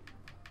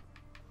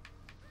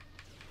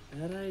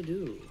 That I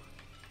do.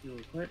 You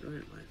were quite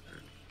right, my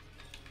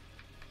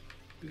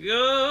friend.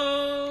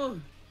 Go!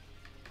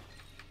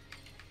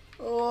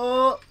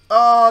 Oh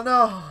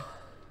no!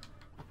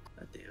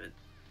 God damn it.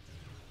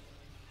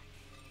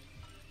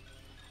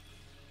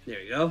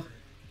 There you go.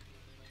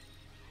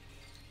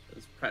 That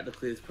was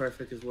practically as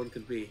perfect as one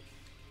could be.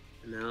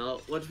 And now,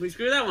 watch me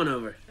screw that one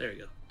over. There we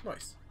go.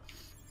 Nice.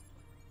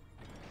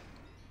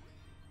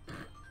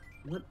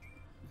 What?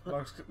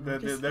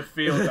 They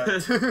feel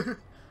that.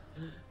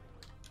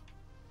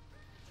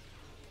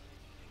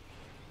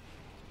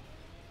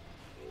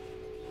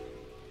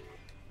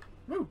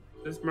 Woo!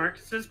 There's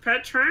Marcus's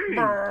pet train.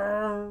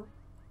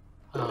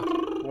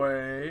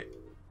 Wait.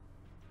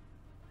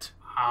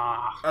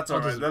 That's I'll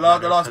alright. just The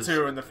matter, last 'cause-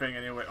 two are in the thing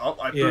anyway. Oh,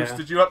 I Yeah.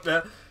 boosted you up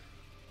there.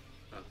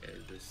 Okay,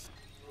 this.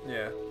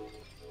 Yeah.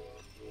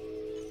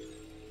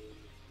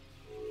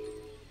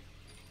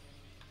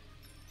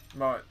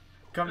 Right.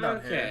 Come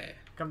down here. Okay.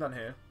 Come down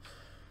here.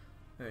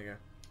 There you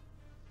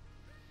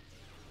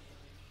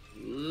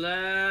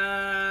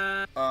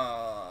La.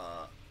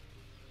 go.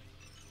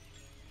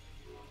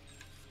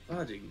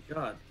 Oh,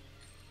 God.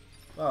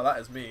 Oh, that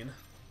is mean.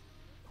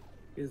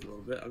 Here's a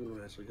little bit. I'm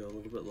gonna actually go a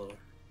little bit lower.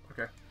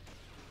 Okay.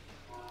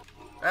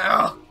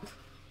 Ow!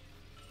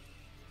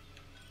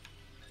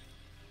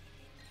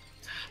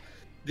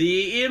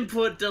 The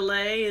input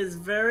delay is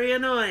very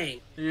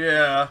annoying.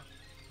 Yeah.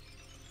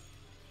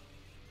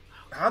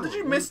 How did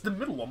you miss the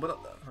middle one? But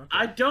okay.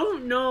 I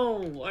don't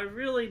know. I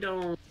really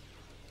don't.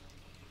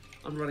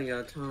 I'm running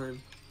out of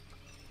time.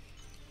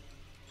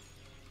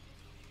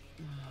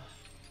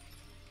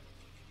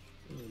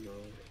 Oh no.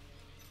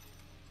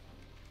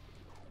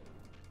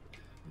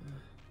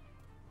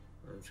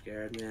 I'm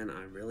scared, man.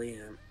 I really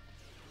am.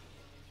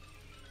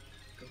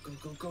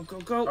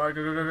 Go. Alright,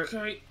 go.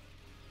 Okay.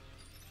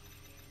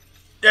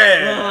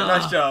 Yeah!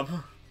 Nice job.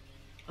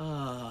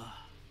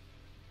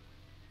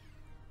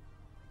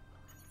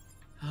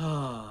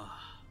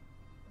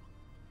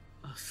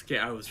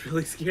 I was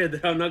really scared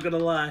there, I'm not gonna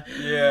lie.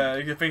 Yeah,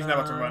 your thing's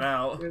never to run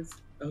out.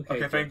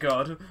 Okay, Thank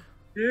God.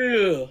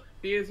 Phew.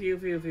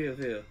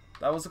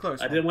 That was a close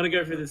I one. didn't want to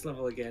go through this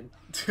level again.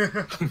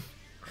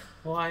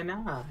 Why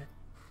not?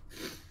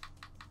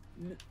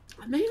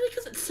 Maybe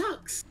because it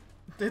sucks.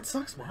 It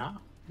sucks, man. Wow.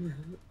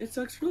 It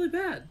sucks really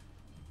bad.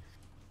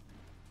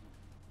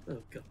 Oh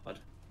God.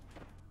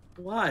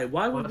 Why?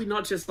 Why would we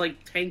not just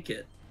like tank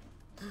it?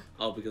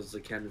 Oh, because the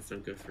cannons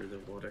don't go through the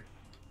water.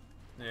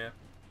 Yeah.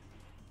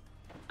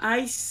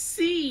 I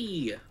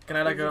see. Can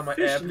I let go of my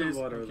There's a air, fish in the please?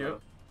 water, Thank you.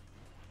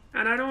 though.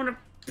 And I don't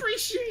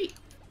appreciate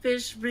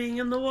fish being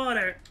in the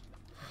water.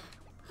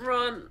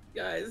 Run,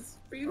 guys.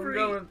 Be I'm free.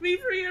 going. Be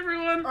free,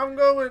 everyone. I'm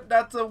going.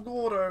 That's a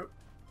water.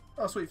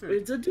 Oh, sweet food.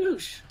 It's a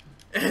douche.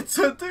 It's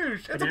a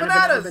douche. It's a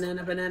bananas.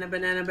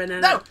 Banana.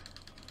 No!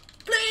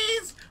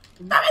 Please!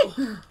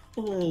 No!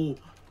 Oh.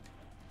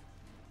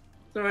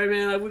 Sorry,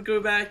 man. I would go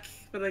back,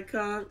 but I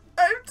can't.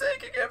 I'm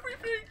taking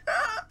everything.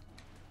 Ah!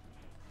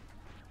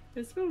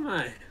 It's so am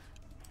I.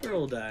 We're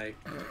all dying.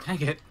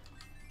 Dang it.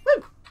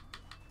 Woo!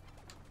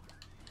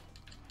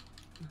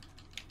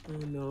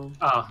 Oh no.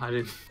 Oh, I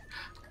didn't.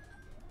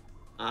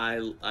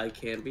 I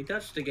can't be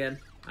touched again.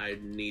 I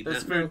need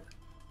There's that food. milk.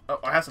 Oh,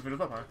 I have some food as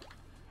well,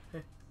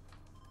 man.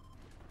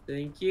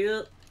 Thank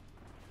you.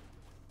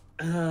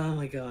 Oh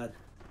my god.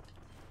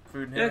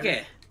 Food in here.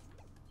 Okay.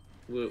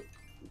 Whoa.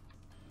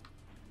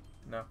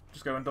 No,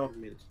 just go indoor.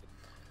 Okay.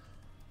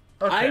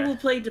 Okay. I will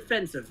play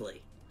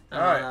defensively.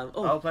 Alright,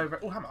 oh. I'll play...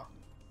 Oh, hammer.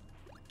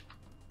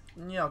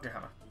 Yeah, I'll get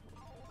hammer.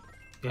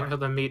 Give her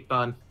the meat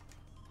bun.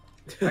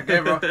 I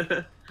gave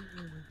her...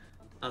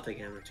 I'll take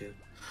hammer too.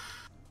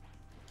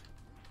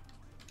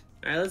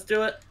 Alright, let's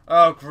do it.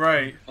 Oh,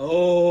 great.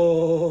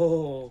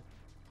 Oh.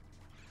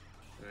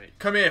 Alright.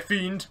 Come here,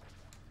 fiend.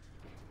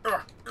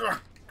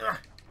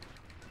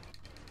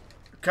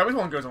 Kirby's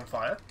one goes on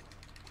fire.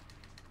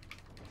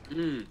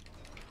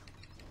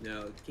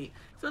 No, it's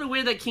sort of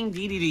weird that King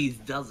Dedede's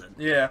doesn't.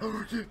 Yeah.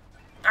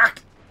 Ah!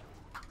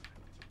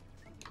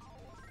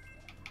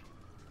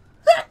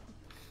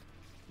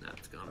 No,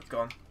 it's gone. It's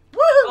gone.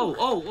 Woohoo!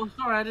 Oh,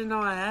 sorry, I didn't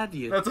know I had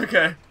you. That's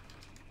okay.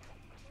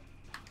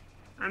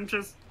 I'm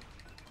just...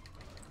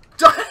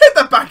 I hit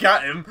that back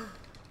at him.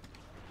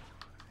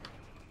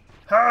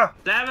 Ha!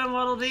 Stab him,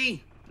 Waddle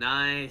Dee!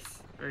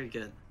 Nice. Very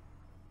good.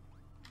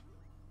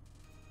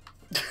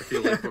 I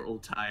feel like we're all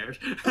tired.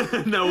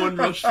 No one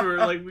rushed for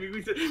like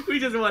we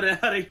just want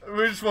out of here.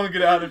 We just want to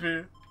get out of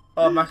here.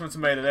 Oh, maximum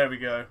tomato. There we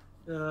go.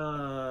 Thank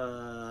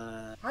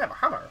I have a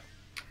hammer.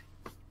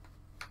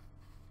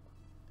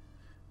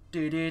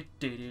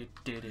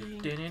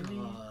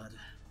 God.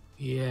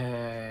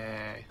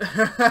 Yay.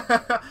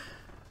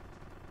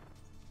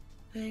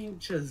 Thank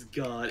just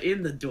God.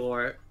 In the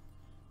door.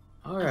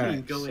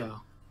 Alright, go in.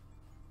 so...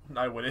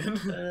 I went in.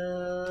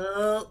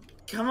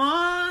 Come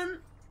on!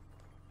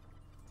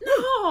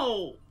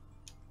 No!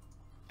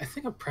 I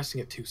think I'm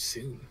pressing it too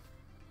soon.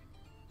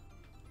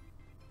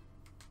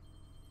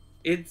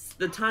 It's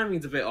the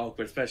timing's a bit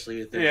awkward, especially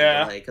with the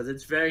delay, because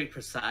it's very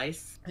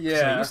precise. I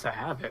used to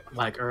have it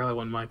like earlier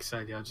when Mike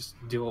said, "Yeah, just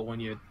do it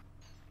when you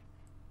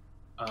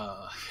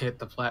hit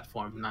the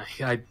platform," and I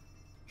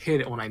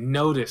hit it when I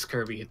noticed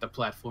Kirby hit the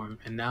platform,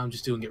 and now I'm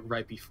just doing it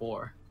right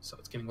before, so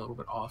it's getting a little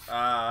bit off.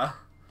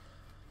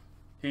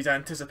 He's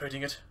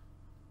anticipating it.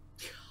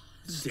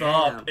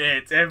 Stop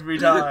it every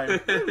time.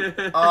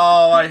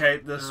 Oh, I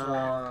hate this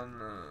one.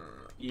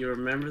 You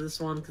remember this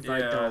one? Because I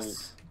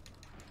don't.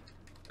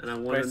 And I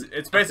want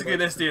It's basically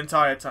this the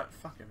entire time.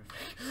 Fuck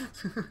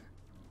everything.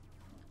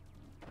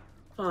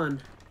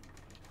 Fun.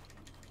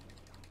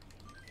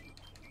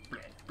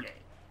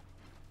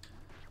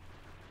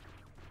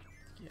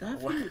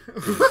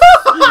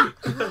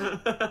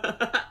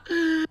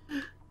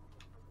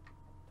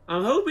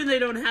 I'm hoping they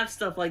don't have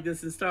stuff like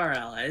this in Star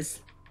Allies.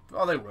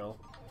 Oh, they will.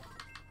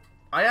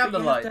 I am the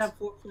light. You have to have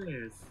 4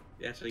 players.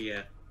 Actually,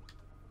 yeah.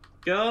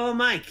 Go,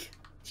 Mike!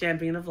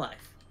 Champion of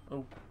life.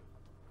 Oh.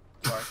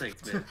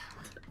 Thanks, man.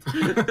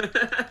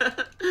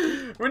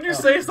 When you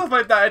say stuff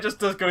like that, it just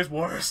goes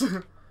worse.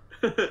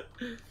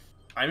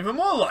 I'm even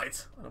more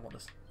light. I don't want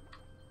this.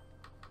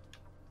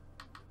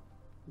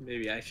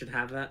 Maybe I should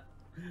have that.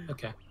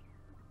 Okay.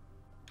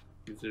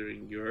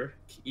 Considering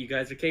you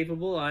guys are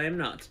capable, I am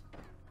not.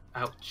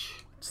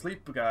 Ouch.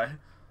 Sleep guy.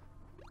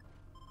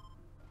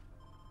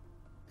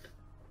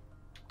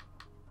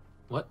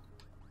 What?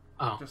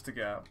 Oh. Just to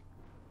get out.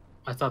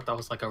 I thought that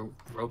was like a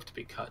rope to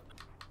be cut.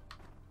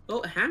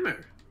 Oh,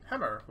 hammer.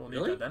 Hammer. We'll need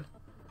Really? that then.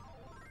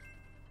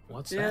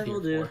 What's Yeah, that here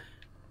we'll do.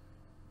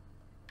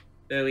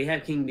 for? We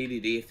have King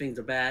DDD if things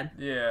are bad.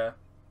 Yeah.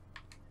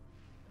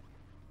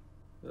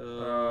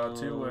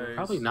 2 ways.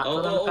 Probably not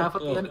for them to have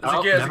at the end. It's a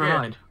Oh, gear, never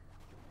mind.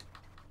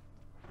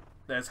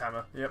 There's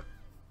hammer. Yep.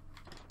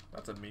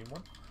 That's a mean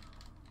one.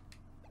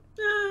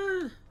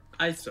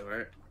 I saw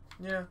it.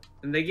 Yeah.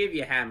 And they give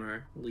you a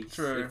hammer, at least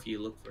True. if you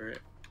look for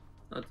it.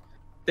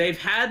 They've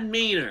had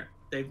meaner.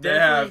 They've They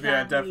definitely have,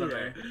 had definitely.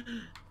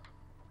 meaner.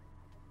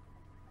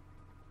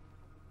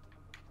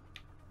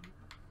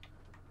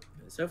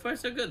 So far,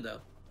 so good, though.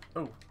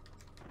 Oh.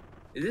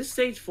 Is this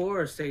stage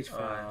 4 or stage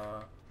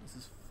 5? This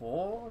is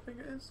 4, I think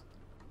it is.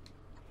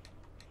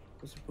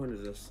 What's the point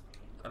of this?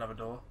 Another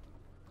door.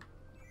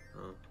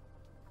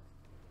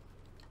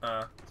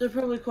 Oh. They're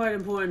probably quite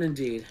important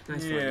indeed.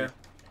 Nice yeah. one.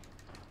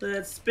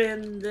 Let's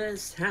spin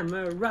this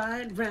hammer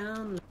right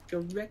round like a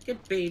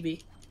record,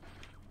 baby.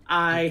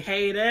 I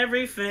hate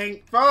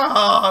everything.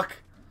 Fuck!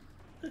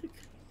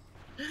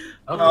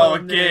 Oh,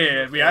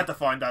 again. We had to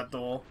find that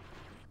door.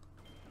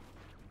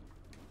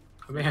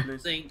 Come here.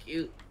 Thank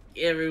you,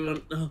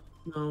 everyone. Oh,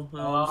 no.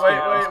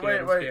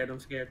 Wait. I'm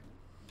scared.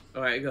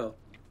 Alright, go.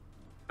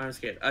 I'm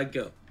scared. I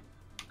go.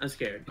 I'm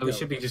scared. We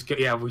should be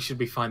we should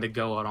be fine to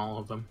go on all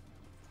of them.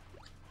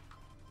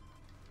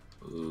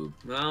 Ooh.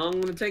 Well,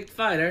 I'm gonna take the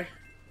fighter.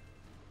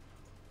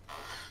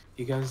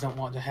 You guys don't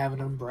want to have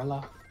an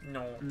umbrella?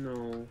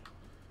 No.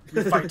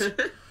 We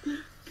fight.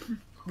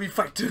 We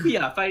fight.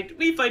 Yeah, fight.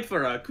 We fight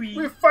for our queen.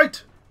 We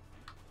fight.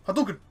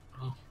 Hadouken.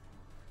 Oh.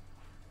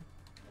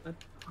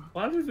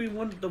 Why would we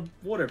want the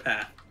water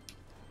path?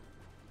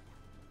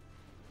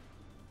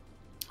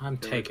 I'm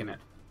taking it.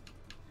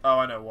 Oh,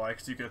 I know why.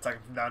 Because you can attack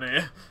him from down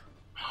here.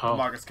 Oh.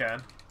 Marcus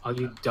can. Are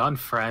you done,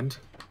 friend?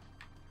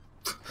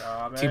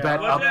 Too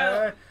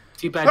bad.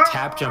 Too bad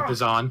tap jump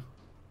is on.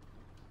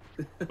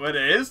 Well, it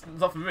is.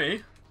 It's not for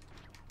me.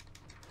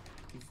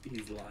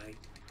 He's lying.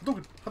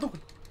 Hadouken. Hadouken.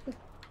 Oh.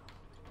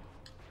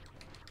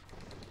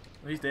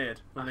 He's dead.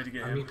 We'll need to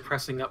get him. I mean,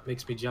 pressing up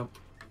makes me jump.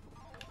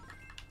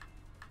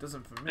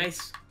 Doesn't for me.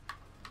 Nice.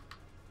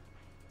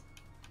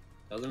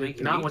 Doesn't make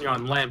it Not when you're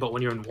on land, but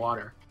when you're in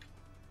water.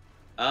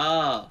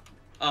 Oh.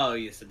 Oh,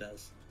 yes, it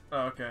does.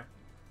 Oh, okay.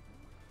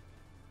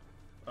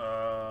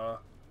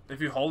 If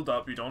you hold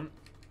up, you don't.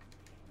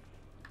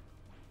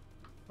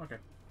 Okay.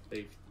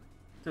 Leave.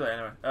 Do that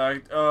anyway.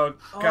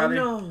 Callie.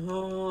 Oh, no.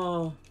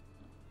 Oh.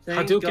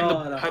 Thank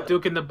God.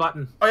 Hadouken the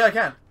button. Oh, yeah, I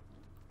can.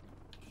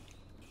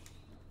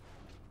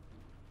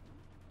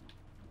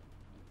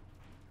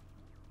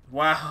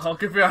 Wow,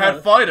 good thing I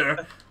had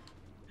fighter.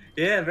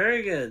 Yeah,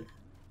 very good.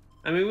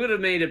 I mean, we would have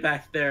made it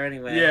back there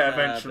anyway. Yeah,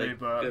 eventually,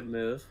 but good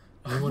move.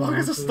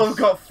 Marcus has still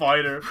got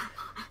fighter.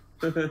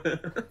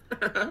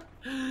 I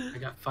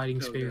got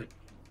fighting spirit.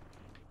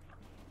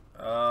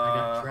 I I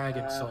got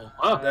dragon soul.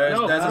 Oh,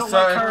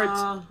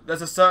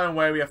 there's a certain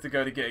way we have to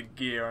go to get a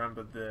gear. I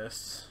remember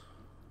this.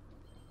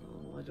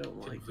 Oh, I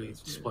don't like we this.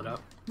 split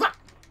up.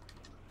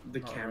 The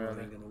camera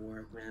really. ain't gonna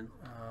work, man.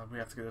 We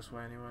have to go this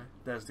way anyway.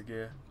 There's the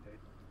gear.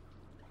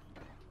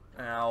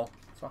 Ow.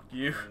 Fuck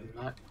you.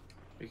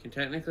 We can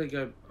technically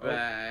go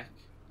back.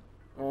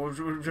 Or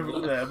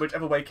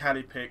whichever way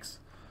Callie picks.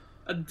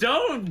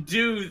 Don't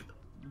do...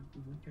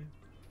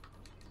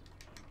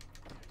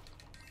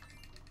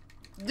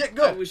 Yeah,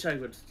 go! I wish I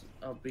would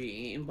be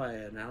eaten by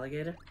an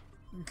alligator.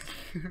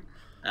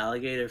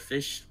 Alligator,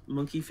 fish,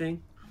 monkey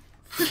thing.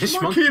 Fish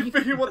monkey!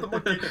 monkey? You want the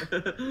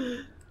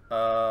monkey?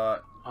 Down.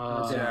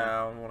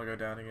 down. I want to go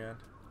down again.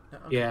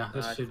 Yeah,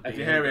 this should be.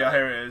 Here we are.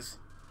 Here it is.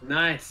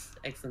 Nice.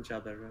 Excellent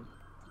job, everyone.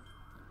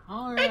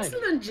 All right.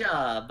 Excellent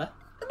job.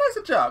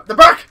 Nice job. The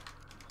back.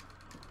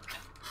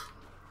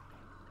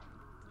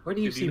 Where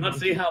do you Did see you not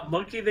monkey? see how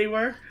monkey they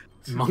were?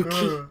 Monkey.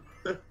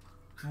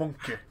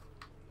 Monkey.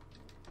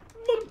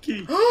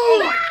 Monkey.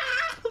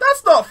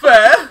 That's not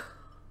fair.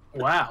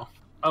 Wow.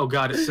 Oh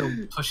god, it's still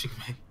pushing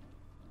me.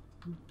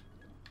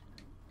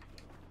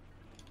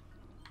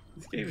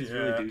 This game is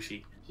really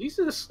douchey.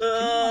 Jesus.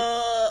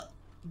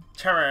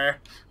 Cherry.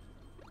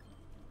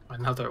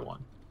 Another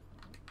one.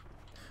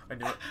 I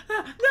knew it.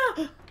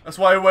 No. That's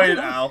why I waited,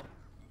 Al.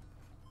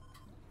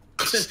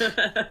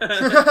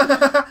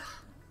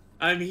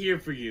 I'm here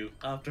for you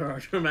after our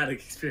traumatic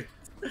experience.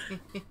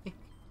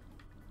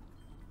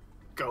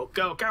 Go,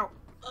 go, go.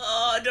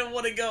 Oh, I don't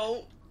want to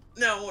go.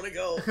 No, I want to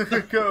go.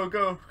 Go,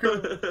 go,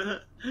 go.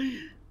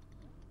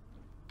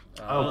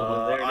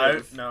 Oh, there it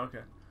is. No, okay.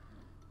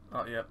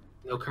 Oh, yep.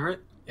 No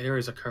current? There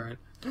is a current.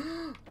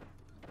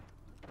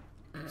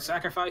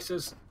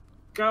 Sacrifices.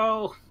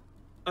 Go.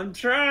 I'm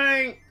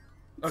trying.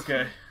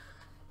 Okay.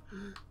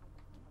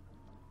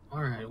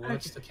 Alright,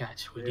 what's the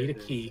catch? We There need a it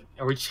is. key.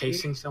 Are we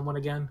chasing someone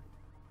again?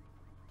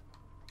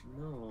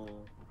 No.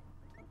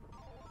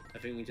 I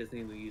think we just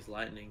need to use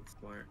lightning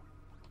smart.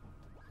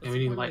 Yeah, we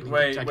need lightning.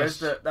 Wait, I where's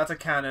guess- that's a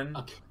cannon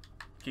Okay,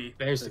 key.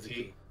 there's the There's a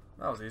key.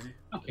 That was easy.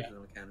 Okay, There's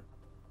no cannon.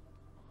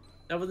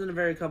 That wasn't a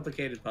very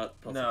complicated puzzle.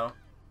 No.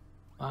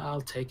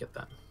 I'll take it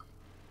then.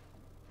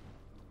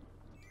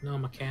 No,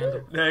 my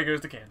candle. There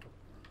goes the candle.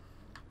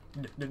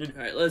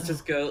 Alright, let's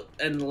just go.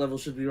 And the level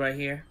should be right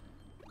here.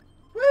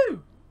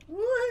 Woo!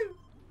 Woo!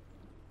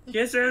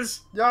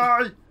 Kisses!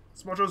 Yay!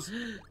 Smudges!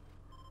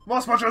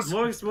 More smudges!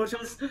 More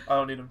smudges! I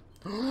don't need them.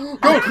 Go!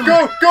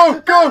 Go!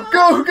 Go! Go!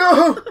 Go!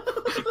 Go!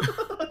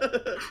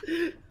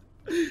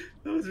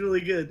 That was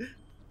really good.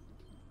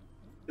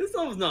 This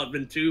level's not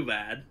been too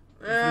bad.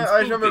 Yeah, I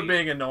remember it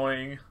being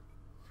annoying.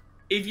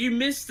 If you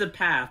missed the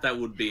path, that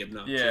would be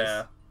obnoxious.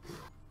 Yeah.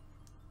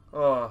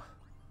 Oh.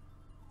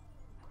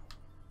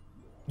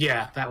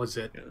 Yeah, that was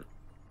it.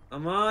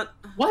 I'm on.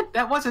 What?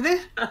 That wasn't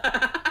it?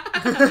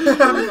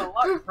 That was a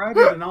lot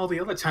brighter than all the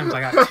other times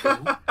I got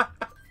two.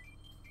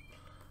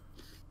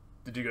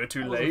 Did you go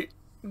too That was a- late?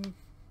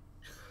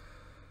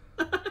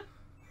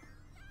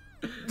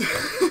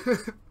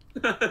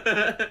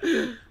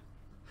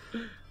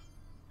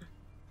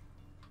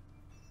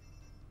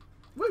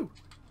 Woo!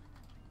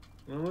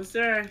 Almost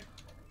there.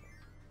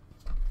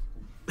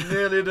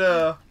 Nearly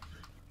there.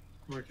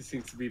 Marcus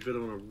seems to be a bit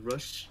on a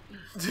rush.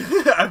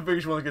 I think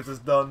just want to get this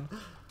done.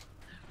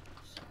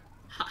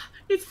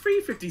 It's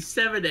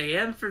 3:57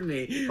 a.m. for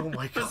me. Oh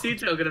my What's he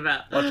God. talking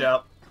about? Watch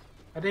out.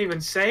 I didn't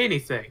even say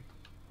anything.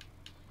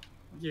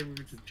 Yeah, we were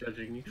just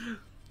judging you.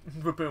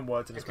 We're putting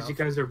words in his Because you mouth.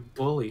 guys are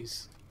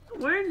bullies.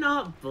 We're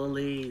not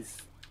bullies.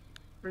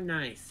 We're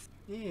nice.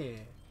 Yeah.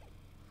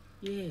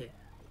 Yeah.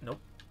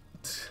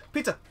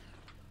 Pizza.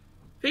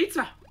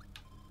 Pizza!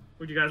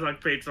 Would you guys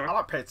like pizza? I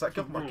like pizza.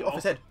 Get off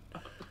his head.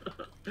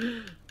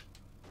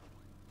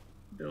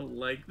 Don't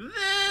like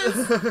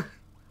this!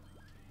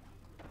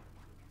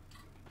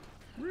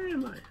 Where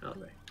am I? Oh,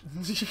 right.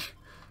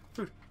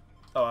 Food.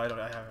 Oh, I have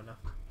enough.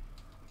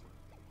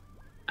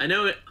 I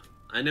know it.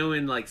 I know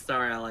in like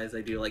Star Allies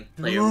they do like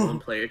player Ooh. 1,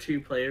 player 2,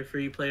 player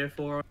 3, player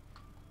 4,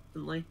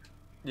 recently.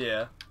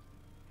 Yeah.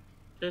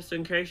 Just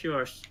in case you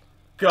are.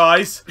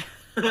 Guys.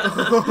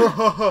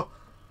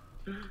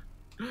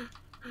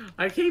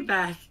 I came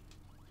back.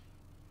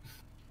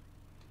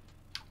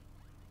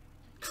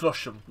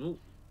 Flush them. Ooh.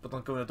 But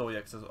don't go in the door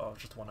yet because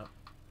just one up.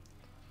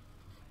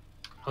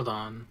 Hold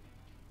on.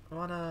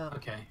 One up.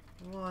 Okay.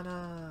 One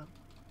up.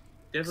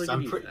 Definitely So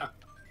can use that.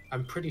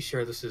 I'm pretty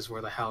sure this is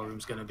where the Hell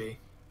Room's gonna be.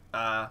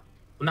 Uh,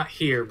 Well, not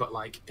here, but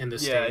like in the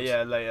yeah, stage.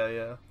 yeah, later,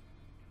 yeah.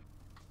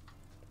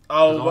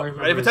 all Oh, I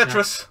remember ready for is that-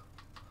 Tetris?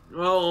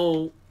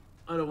 Oh,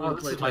 I don't Oh, want to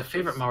this play is my Tetris.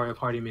 favorite Mario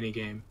Party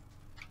minigame.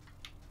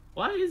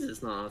 Why is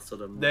this not a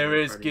sort of? There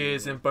Mario is Party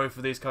gears game? in both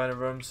of these kind of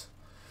rooms.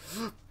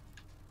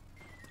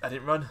 I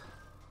didn't run.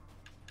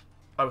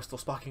 I was still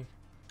sparking.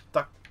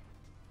 Duck.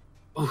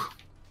 Oh,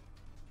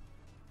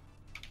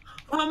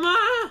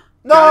 Mama!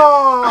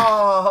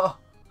 No!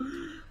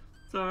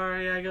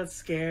 Sorry, I got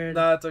scared.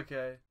 Nah, it's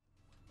okay.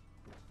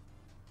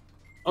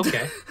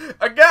 okay.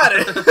 I got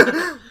it!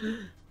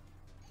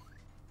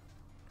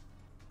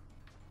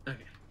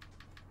 Okay.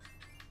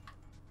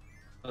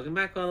 Welcome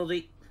back,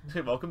 Quality.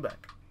 Welcome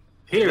back.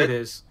 Here it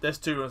is. There's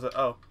two rooms that.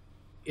 Oh.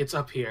 It's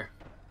up here.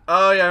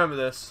 Oh, yeah, I remember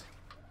this.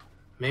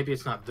 Maybe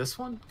it's not this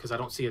one because I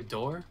don't see a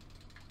door,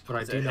 but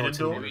I Is it do a know hidden it's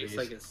door? in Maybe the it's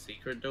like a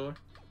secret door.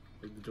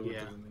 Like the door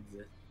Yeah. doesn't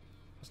exist.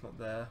 It's not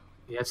there.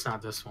 Yeah, it's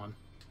not this one,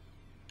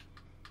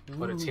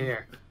 but it's Ooh.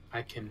 here.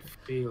 I can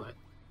feel it.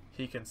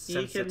 He can He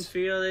sense can it.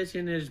 feel it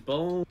in his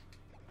bone.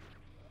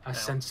 I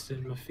sensed it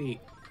in my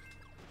feet.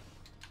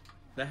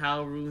 The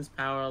Howl Room's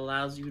power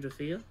allows you to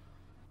feel.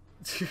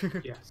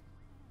 Yes.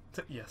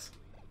 Yes.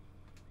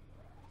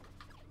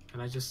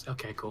 And I just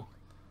okay, cool.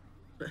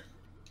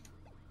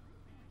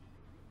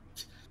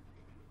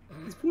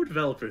 These poor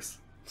developers.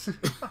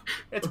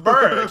 It's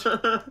Bird.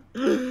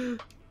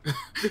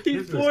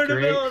 These poor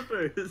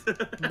developers.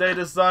 They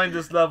designed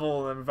this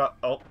level and without.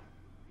 Oh.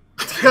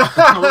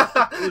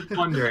 I was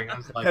wondering. I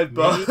was like,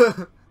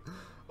 Headbutt.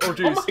 Oh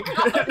jeez.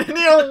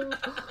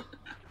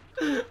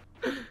 Oh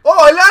Oh,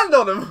 I landed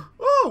on him.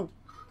 Oh.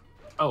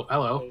 Oh,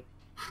 hello.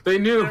 They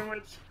knew.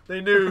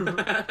 They knew.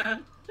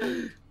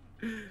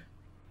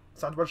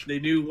 Sandwich. They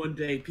knew one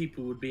day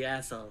people would be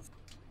assholes.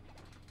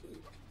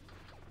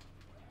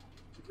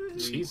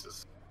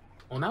 Jesus.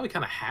 Well, now we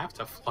kind of have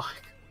to fly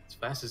as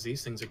fast as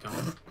these things are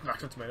going.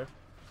 Knocked a tomato.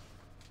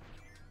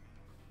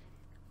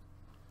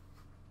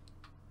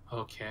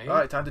 Okay.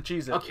 Alright, time to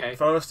cheese it. Okay.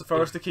 Throw us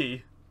the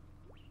key.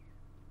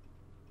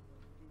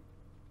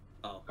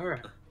 Oh.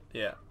 Alright.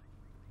 Yeah.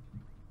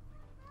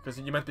 Because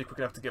you meant to be quick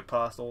enough to get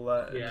past all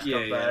that and Yeah. just Yeah,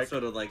 come yeah. back.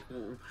 Sort of like,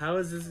 how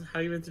is this? How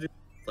are you meant to do?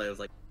 I was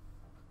like,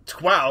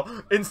 Wow!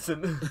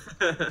 Instant!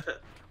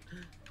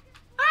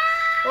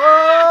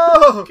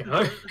 Oh!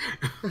 Okay.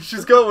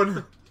 She's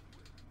going!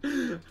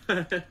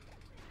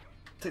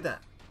 Take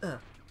that.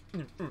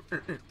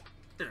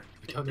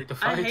 We don't need to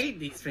I fight. hate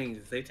these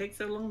things. They take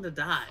so long to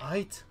die.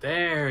 Right?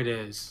 There it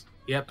is.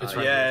 Yep, it's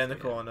right Yeah, here. in the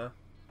corner.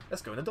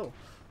 Let's go in the door.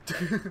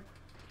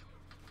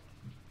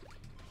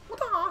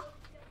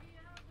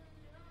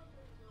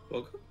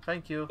 Boga?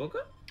 Thank you.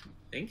 Boga?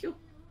 Thank you.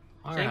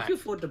 All Thank right. you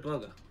for the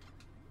burger.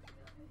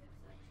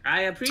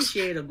 I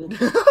appreciate it.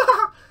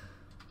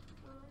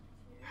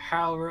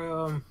 How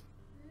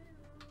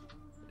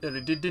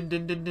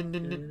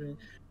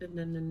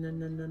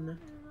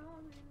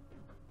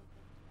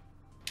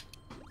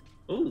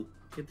Ooh,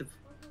 get the.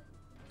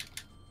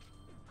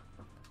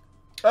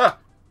 Ah!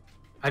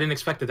 I didn't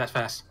expect it that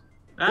fast.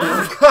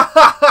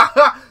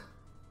 Ah!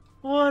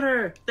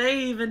 Water! They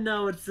even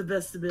know it's the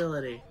best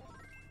ability.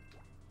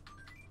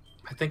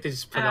 I think they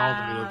just put all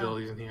the new Ow.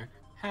 abilities in here.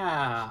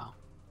 How?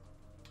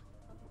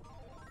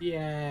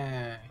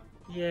 Yeah.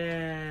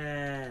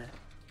 Yeah.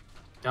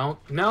 Don't.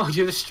 No,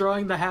 you're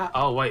destroying the house.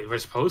 Oh wait, we're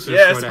supposed to.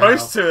 Yeah, destroy it's the supposed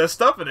house. to. There's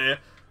stuff in here.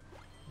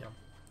 Yum.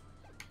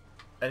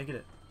 I didn't get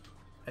it.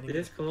 I didn't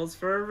This calls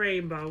for a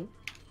rainbow.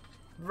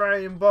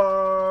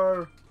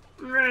 Rainbow!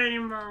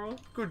 Rainbow.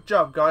 Good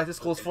job, guys. This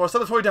calls for a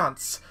celebratory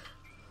dance.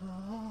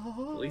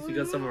 At least we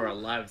got some of our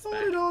lives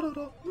back. We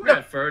were Yeah,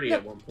 at 30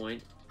 at one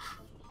point.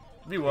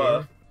 we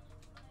were.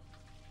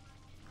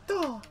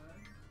 Woo!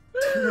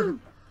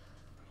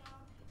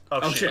 Oh,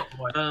 Oh shit.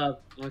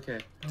 shit. Okay.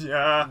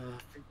 Yeah.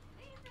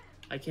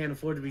 I can't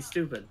afford to be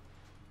stupid.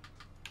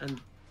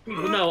 And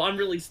people know I'm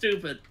really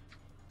stupid.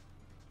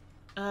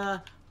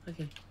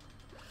 Okay.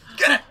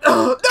 Get it!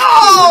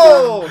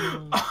 No!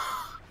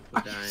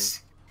 We're dying.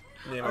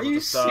 Yeah, Are I'm you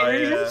about to die,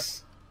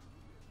 serious?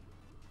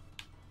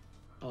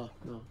 Oh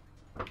no.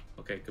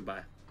 Okay, goodbye.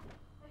 Yeah.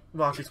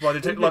 Marcus, why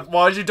did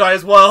you die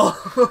as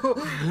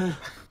well?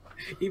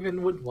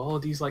 Even with all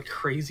of these like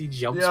crazy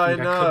jump Yeah, I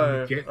speed, I know.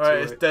 couldn't get Alright,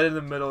 to it's it. dead in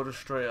the middle, just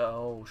straight out.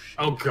 Oh, shit.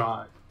 Oh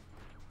god.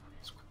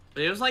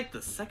 But it was like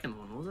the second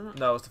one, wasn't it?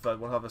 No, it's the third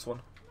one. I'll have this one,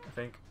 I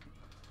think.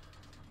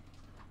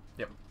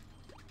 Yep.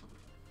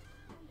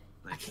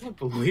 I can't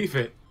believe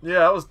it. Yeah,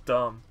 that was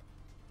dumb.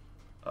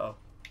 Oh.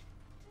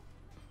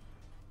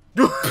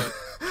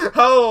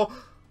 Oh!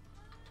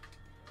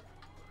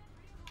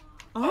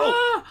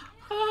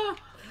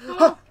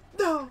 Oh!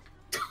 No!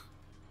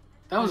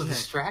 That was a Okay.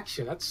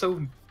 distraction. That's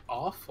so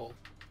awful.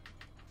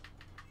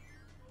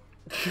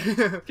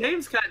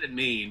 Game's kind of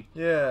mean.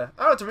 Yeah.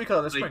 I want to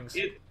recolor the Like, springs.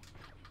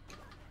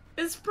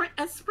 Has there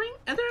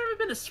ever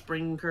been a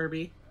spring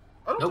Kirby?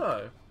 I don't Nope.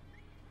 know.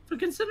 But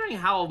considering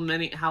how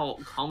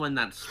common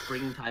that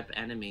spring type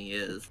enemy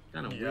is,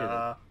 kind of weird.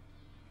 Yeah.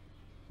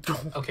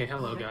 Okay,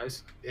 hello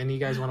guys. Any of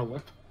you guys want to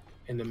whip?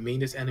 And the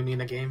meanest enemy in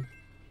the game?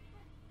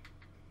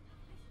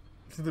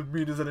 The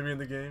meanest enemy in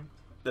the game.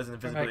 There's an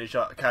invisibility Alright.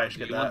 shot. Okay, I should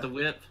You get want that. the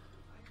whip?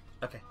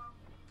 Okay.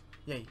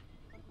 Yay.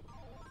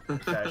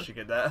 Okay, I should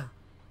get that.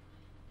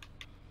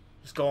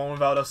 Just go on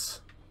without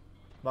us.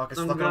 Marcus,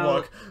 it's I'm not gonna go-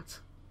 work.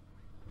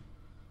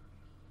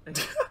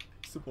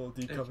 It's the ball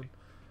D coming.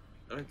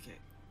 Okay.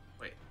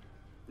 Wait.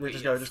 Yeah,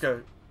 just go, just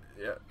go.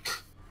 Yeah.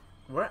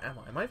 Where am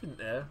I? Am I even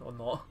there or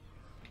not?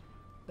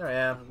 There I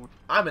am.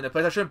 I'm in a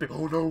place I shouldn't be.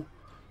 Oh no!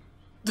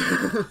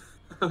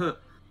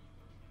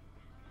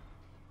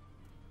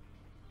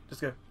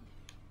 Just go.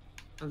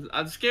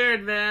 I'm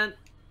scared, man.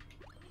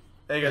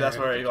 There you go. That's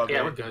where you got.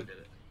 Yeah, me. we're good.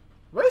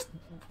 Where's?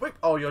 Wait.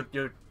 Oh, you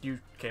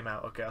came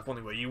out. Okay, I was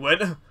wondering where you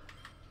went.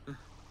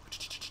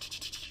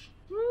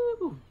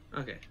 Woo!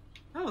 Okay.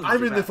 That wasn't I'm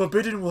too in the bad.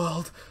 forbidden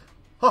world.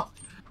 Huh.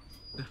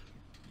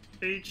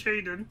 Hey,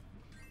 Chaden.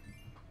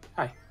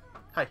 Hi.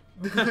 Hi.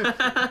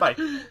 Bye.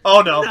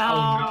 Oh no.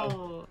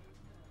 No.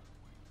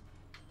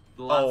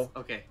 The last, Oh.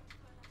 Okay.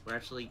 We're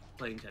actually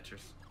playing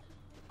Tetris.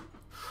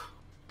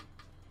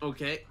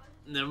 Okay.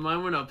 Never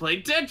mind, we're not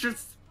playing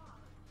Tetris.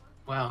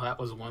 Wow, that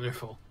was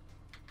wonderful.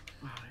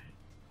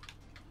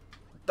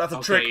 That's a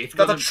Okay, trick. it's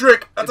That's a gonna-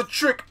 trick. That's a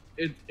trick.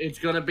 It's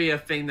gonna be a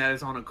thing that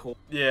is on a core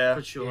Yeah.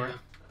 for sure. Yeah.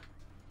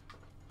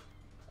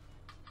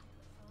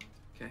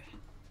 Okay.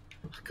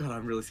 Oh, God,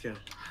 I'm really scared.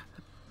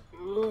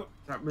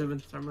 Start moving.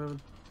 Start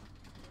moving.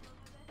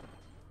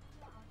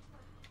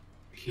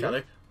 Here?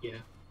 Callie?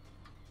 Yeah.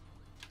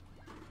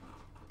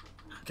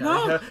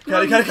 No!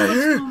 Callie.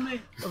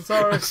 I'm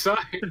sorry. I'm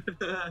sorry.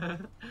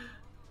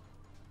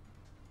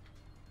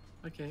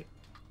 Okay.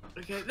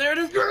 Okay, there it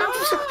is!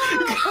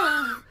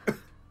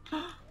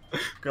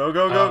 Go,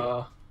 go,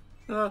 go.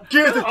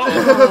 Get it!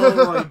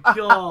 Oh my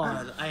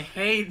god, I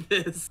hate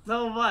this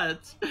so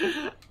much.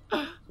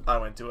 I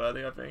went too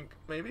early, I think.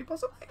 Maybe,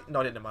 possibly?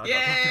 No, I didn't mind.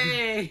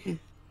 Yay!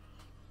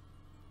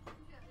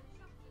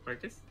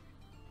 Marcus?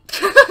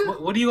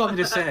 What do you want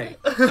me to say?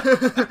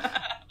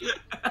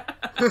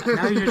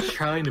 Now you're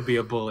trying to be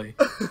a bully.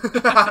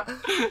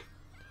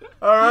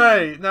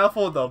 Alright, now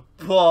for the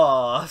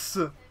boss.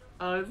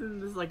 Oh, isn't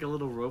this like a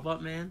little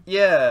robot man?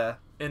 Yeah,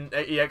 in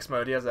EX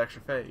mode, he has an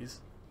extra phase.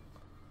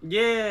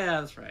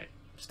 Yeah, that's right.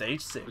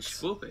 Stage Which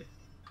 6. will be.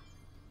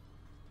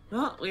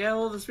 Well, we got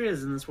all the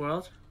spheres in this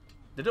world.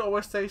 Did it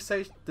always say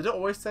stage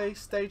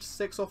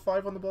 6 or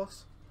 5 on the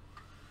boss?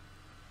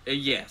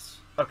 Yes.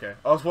 Okay,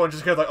 I was wondering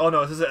just because like, oh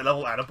no, this is a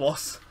level and a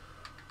boss.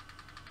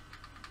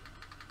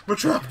 We're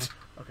trapped.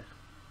 Okay.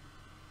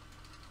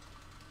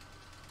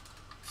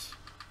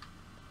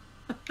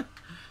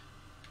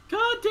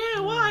 God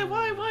damn!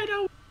 Why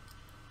no?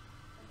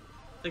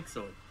 Thick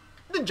sword.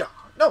 Ninja.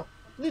 No,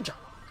 ninja.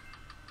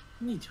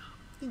 Ninja.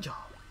 Ninja.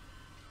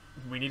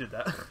 We needed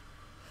that.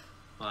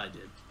 Well, I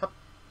did.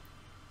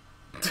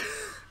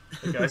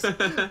 Hey guys.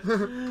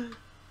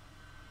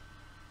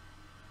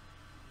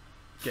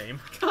 Game.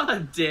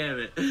 God damn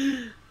it.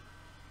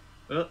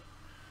 Well,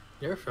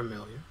 You're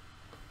familiar.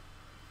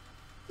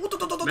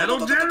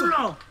 Metal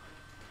General!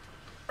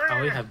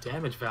 Oh, we have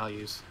damage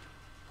values.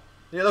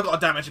 Yeah, look at our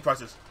damage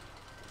prices.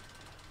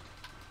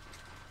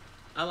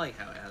 I like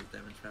how it has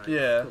damage value.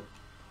 Yeah. Cool.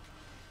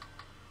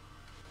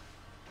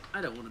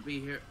 I don't want to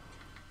be here.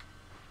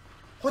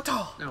 What the?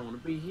 I don't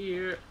want to be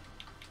here.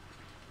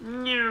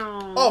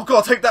 No. Oh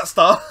god, take that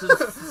star!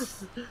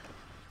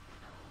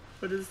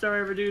 What did the star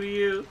ever do to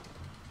you?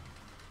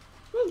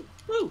 Woo,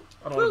 woo,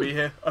 I don't want to be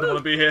here. I don't want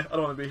to be here. I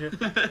don't want to be here.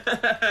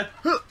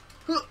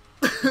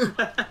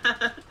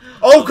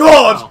 Oh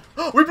god!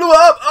 Wow. We blew it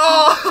up!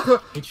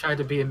 Oh! He tried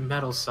to be a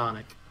Metal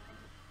Sonic.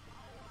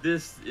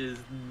 This is...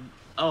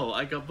 Oh,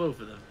 I got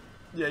both of them.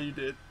 Yeah, you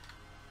did.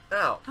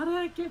 Ow. How did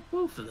I get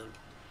both of them?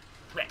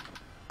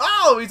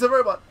 Oh, he's a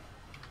robot.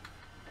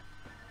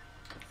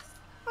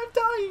 I'm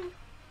dying.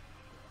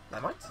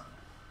 Nanites?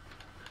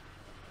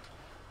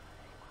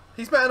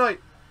 He's Meta Knight.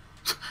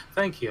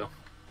 Thank you.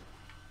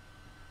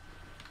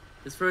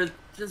 It's for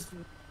just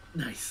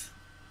nice.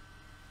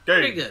 Go.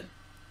 Pretty good.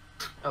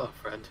 Hello,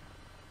 friend.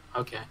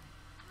 Okay.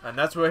 And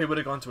that's where he would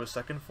have gone to a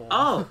second form.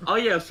 Oh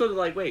yeah. I was sort of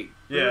like, wait,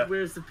 Yeah.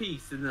 where's the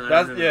piece? And then I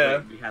That's, remember, yeah.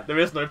 wait, we had There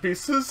is no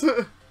pieces.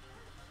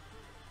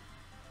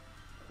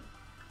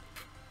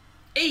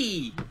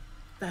 Hey,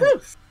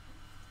 thanks.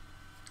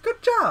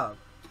 Good job.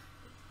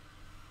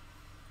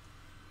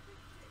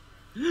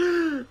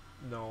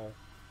 No.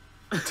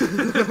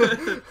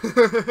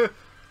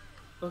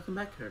 Welcome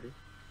back, Kirby.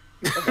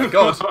 Oh my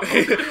god.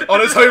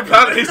 On his home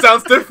planet, he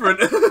sounds different.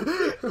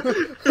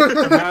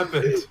 What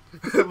happened?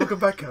 Welcome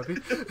back, Kirby.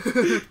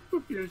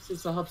 You're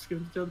just a hop, skip,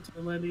 and jump to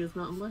the landing is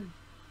mountain lane.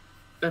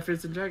 That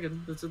freezing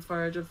dragon that's at the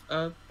far edge of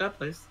that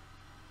place.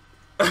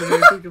 I'm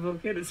very quick of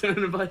volcano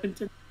surrounded by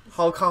intense.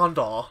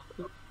 Halkandar.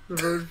 The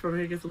road from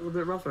here gets a little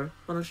bit rougher,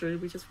 but I'm sure you'll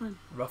be just fine.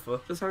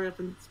 Rougher. Just hurry up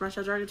and smash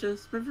that dragon to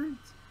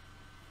smithereens.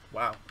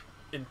 Wow.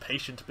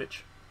 Impatient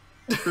bitch.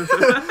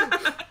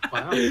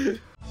 Wow.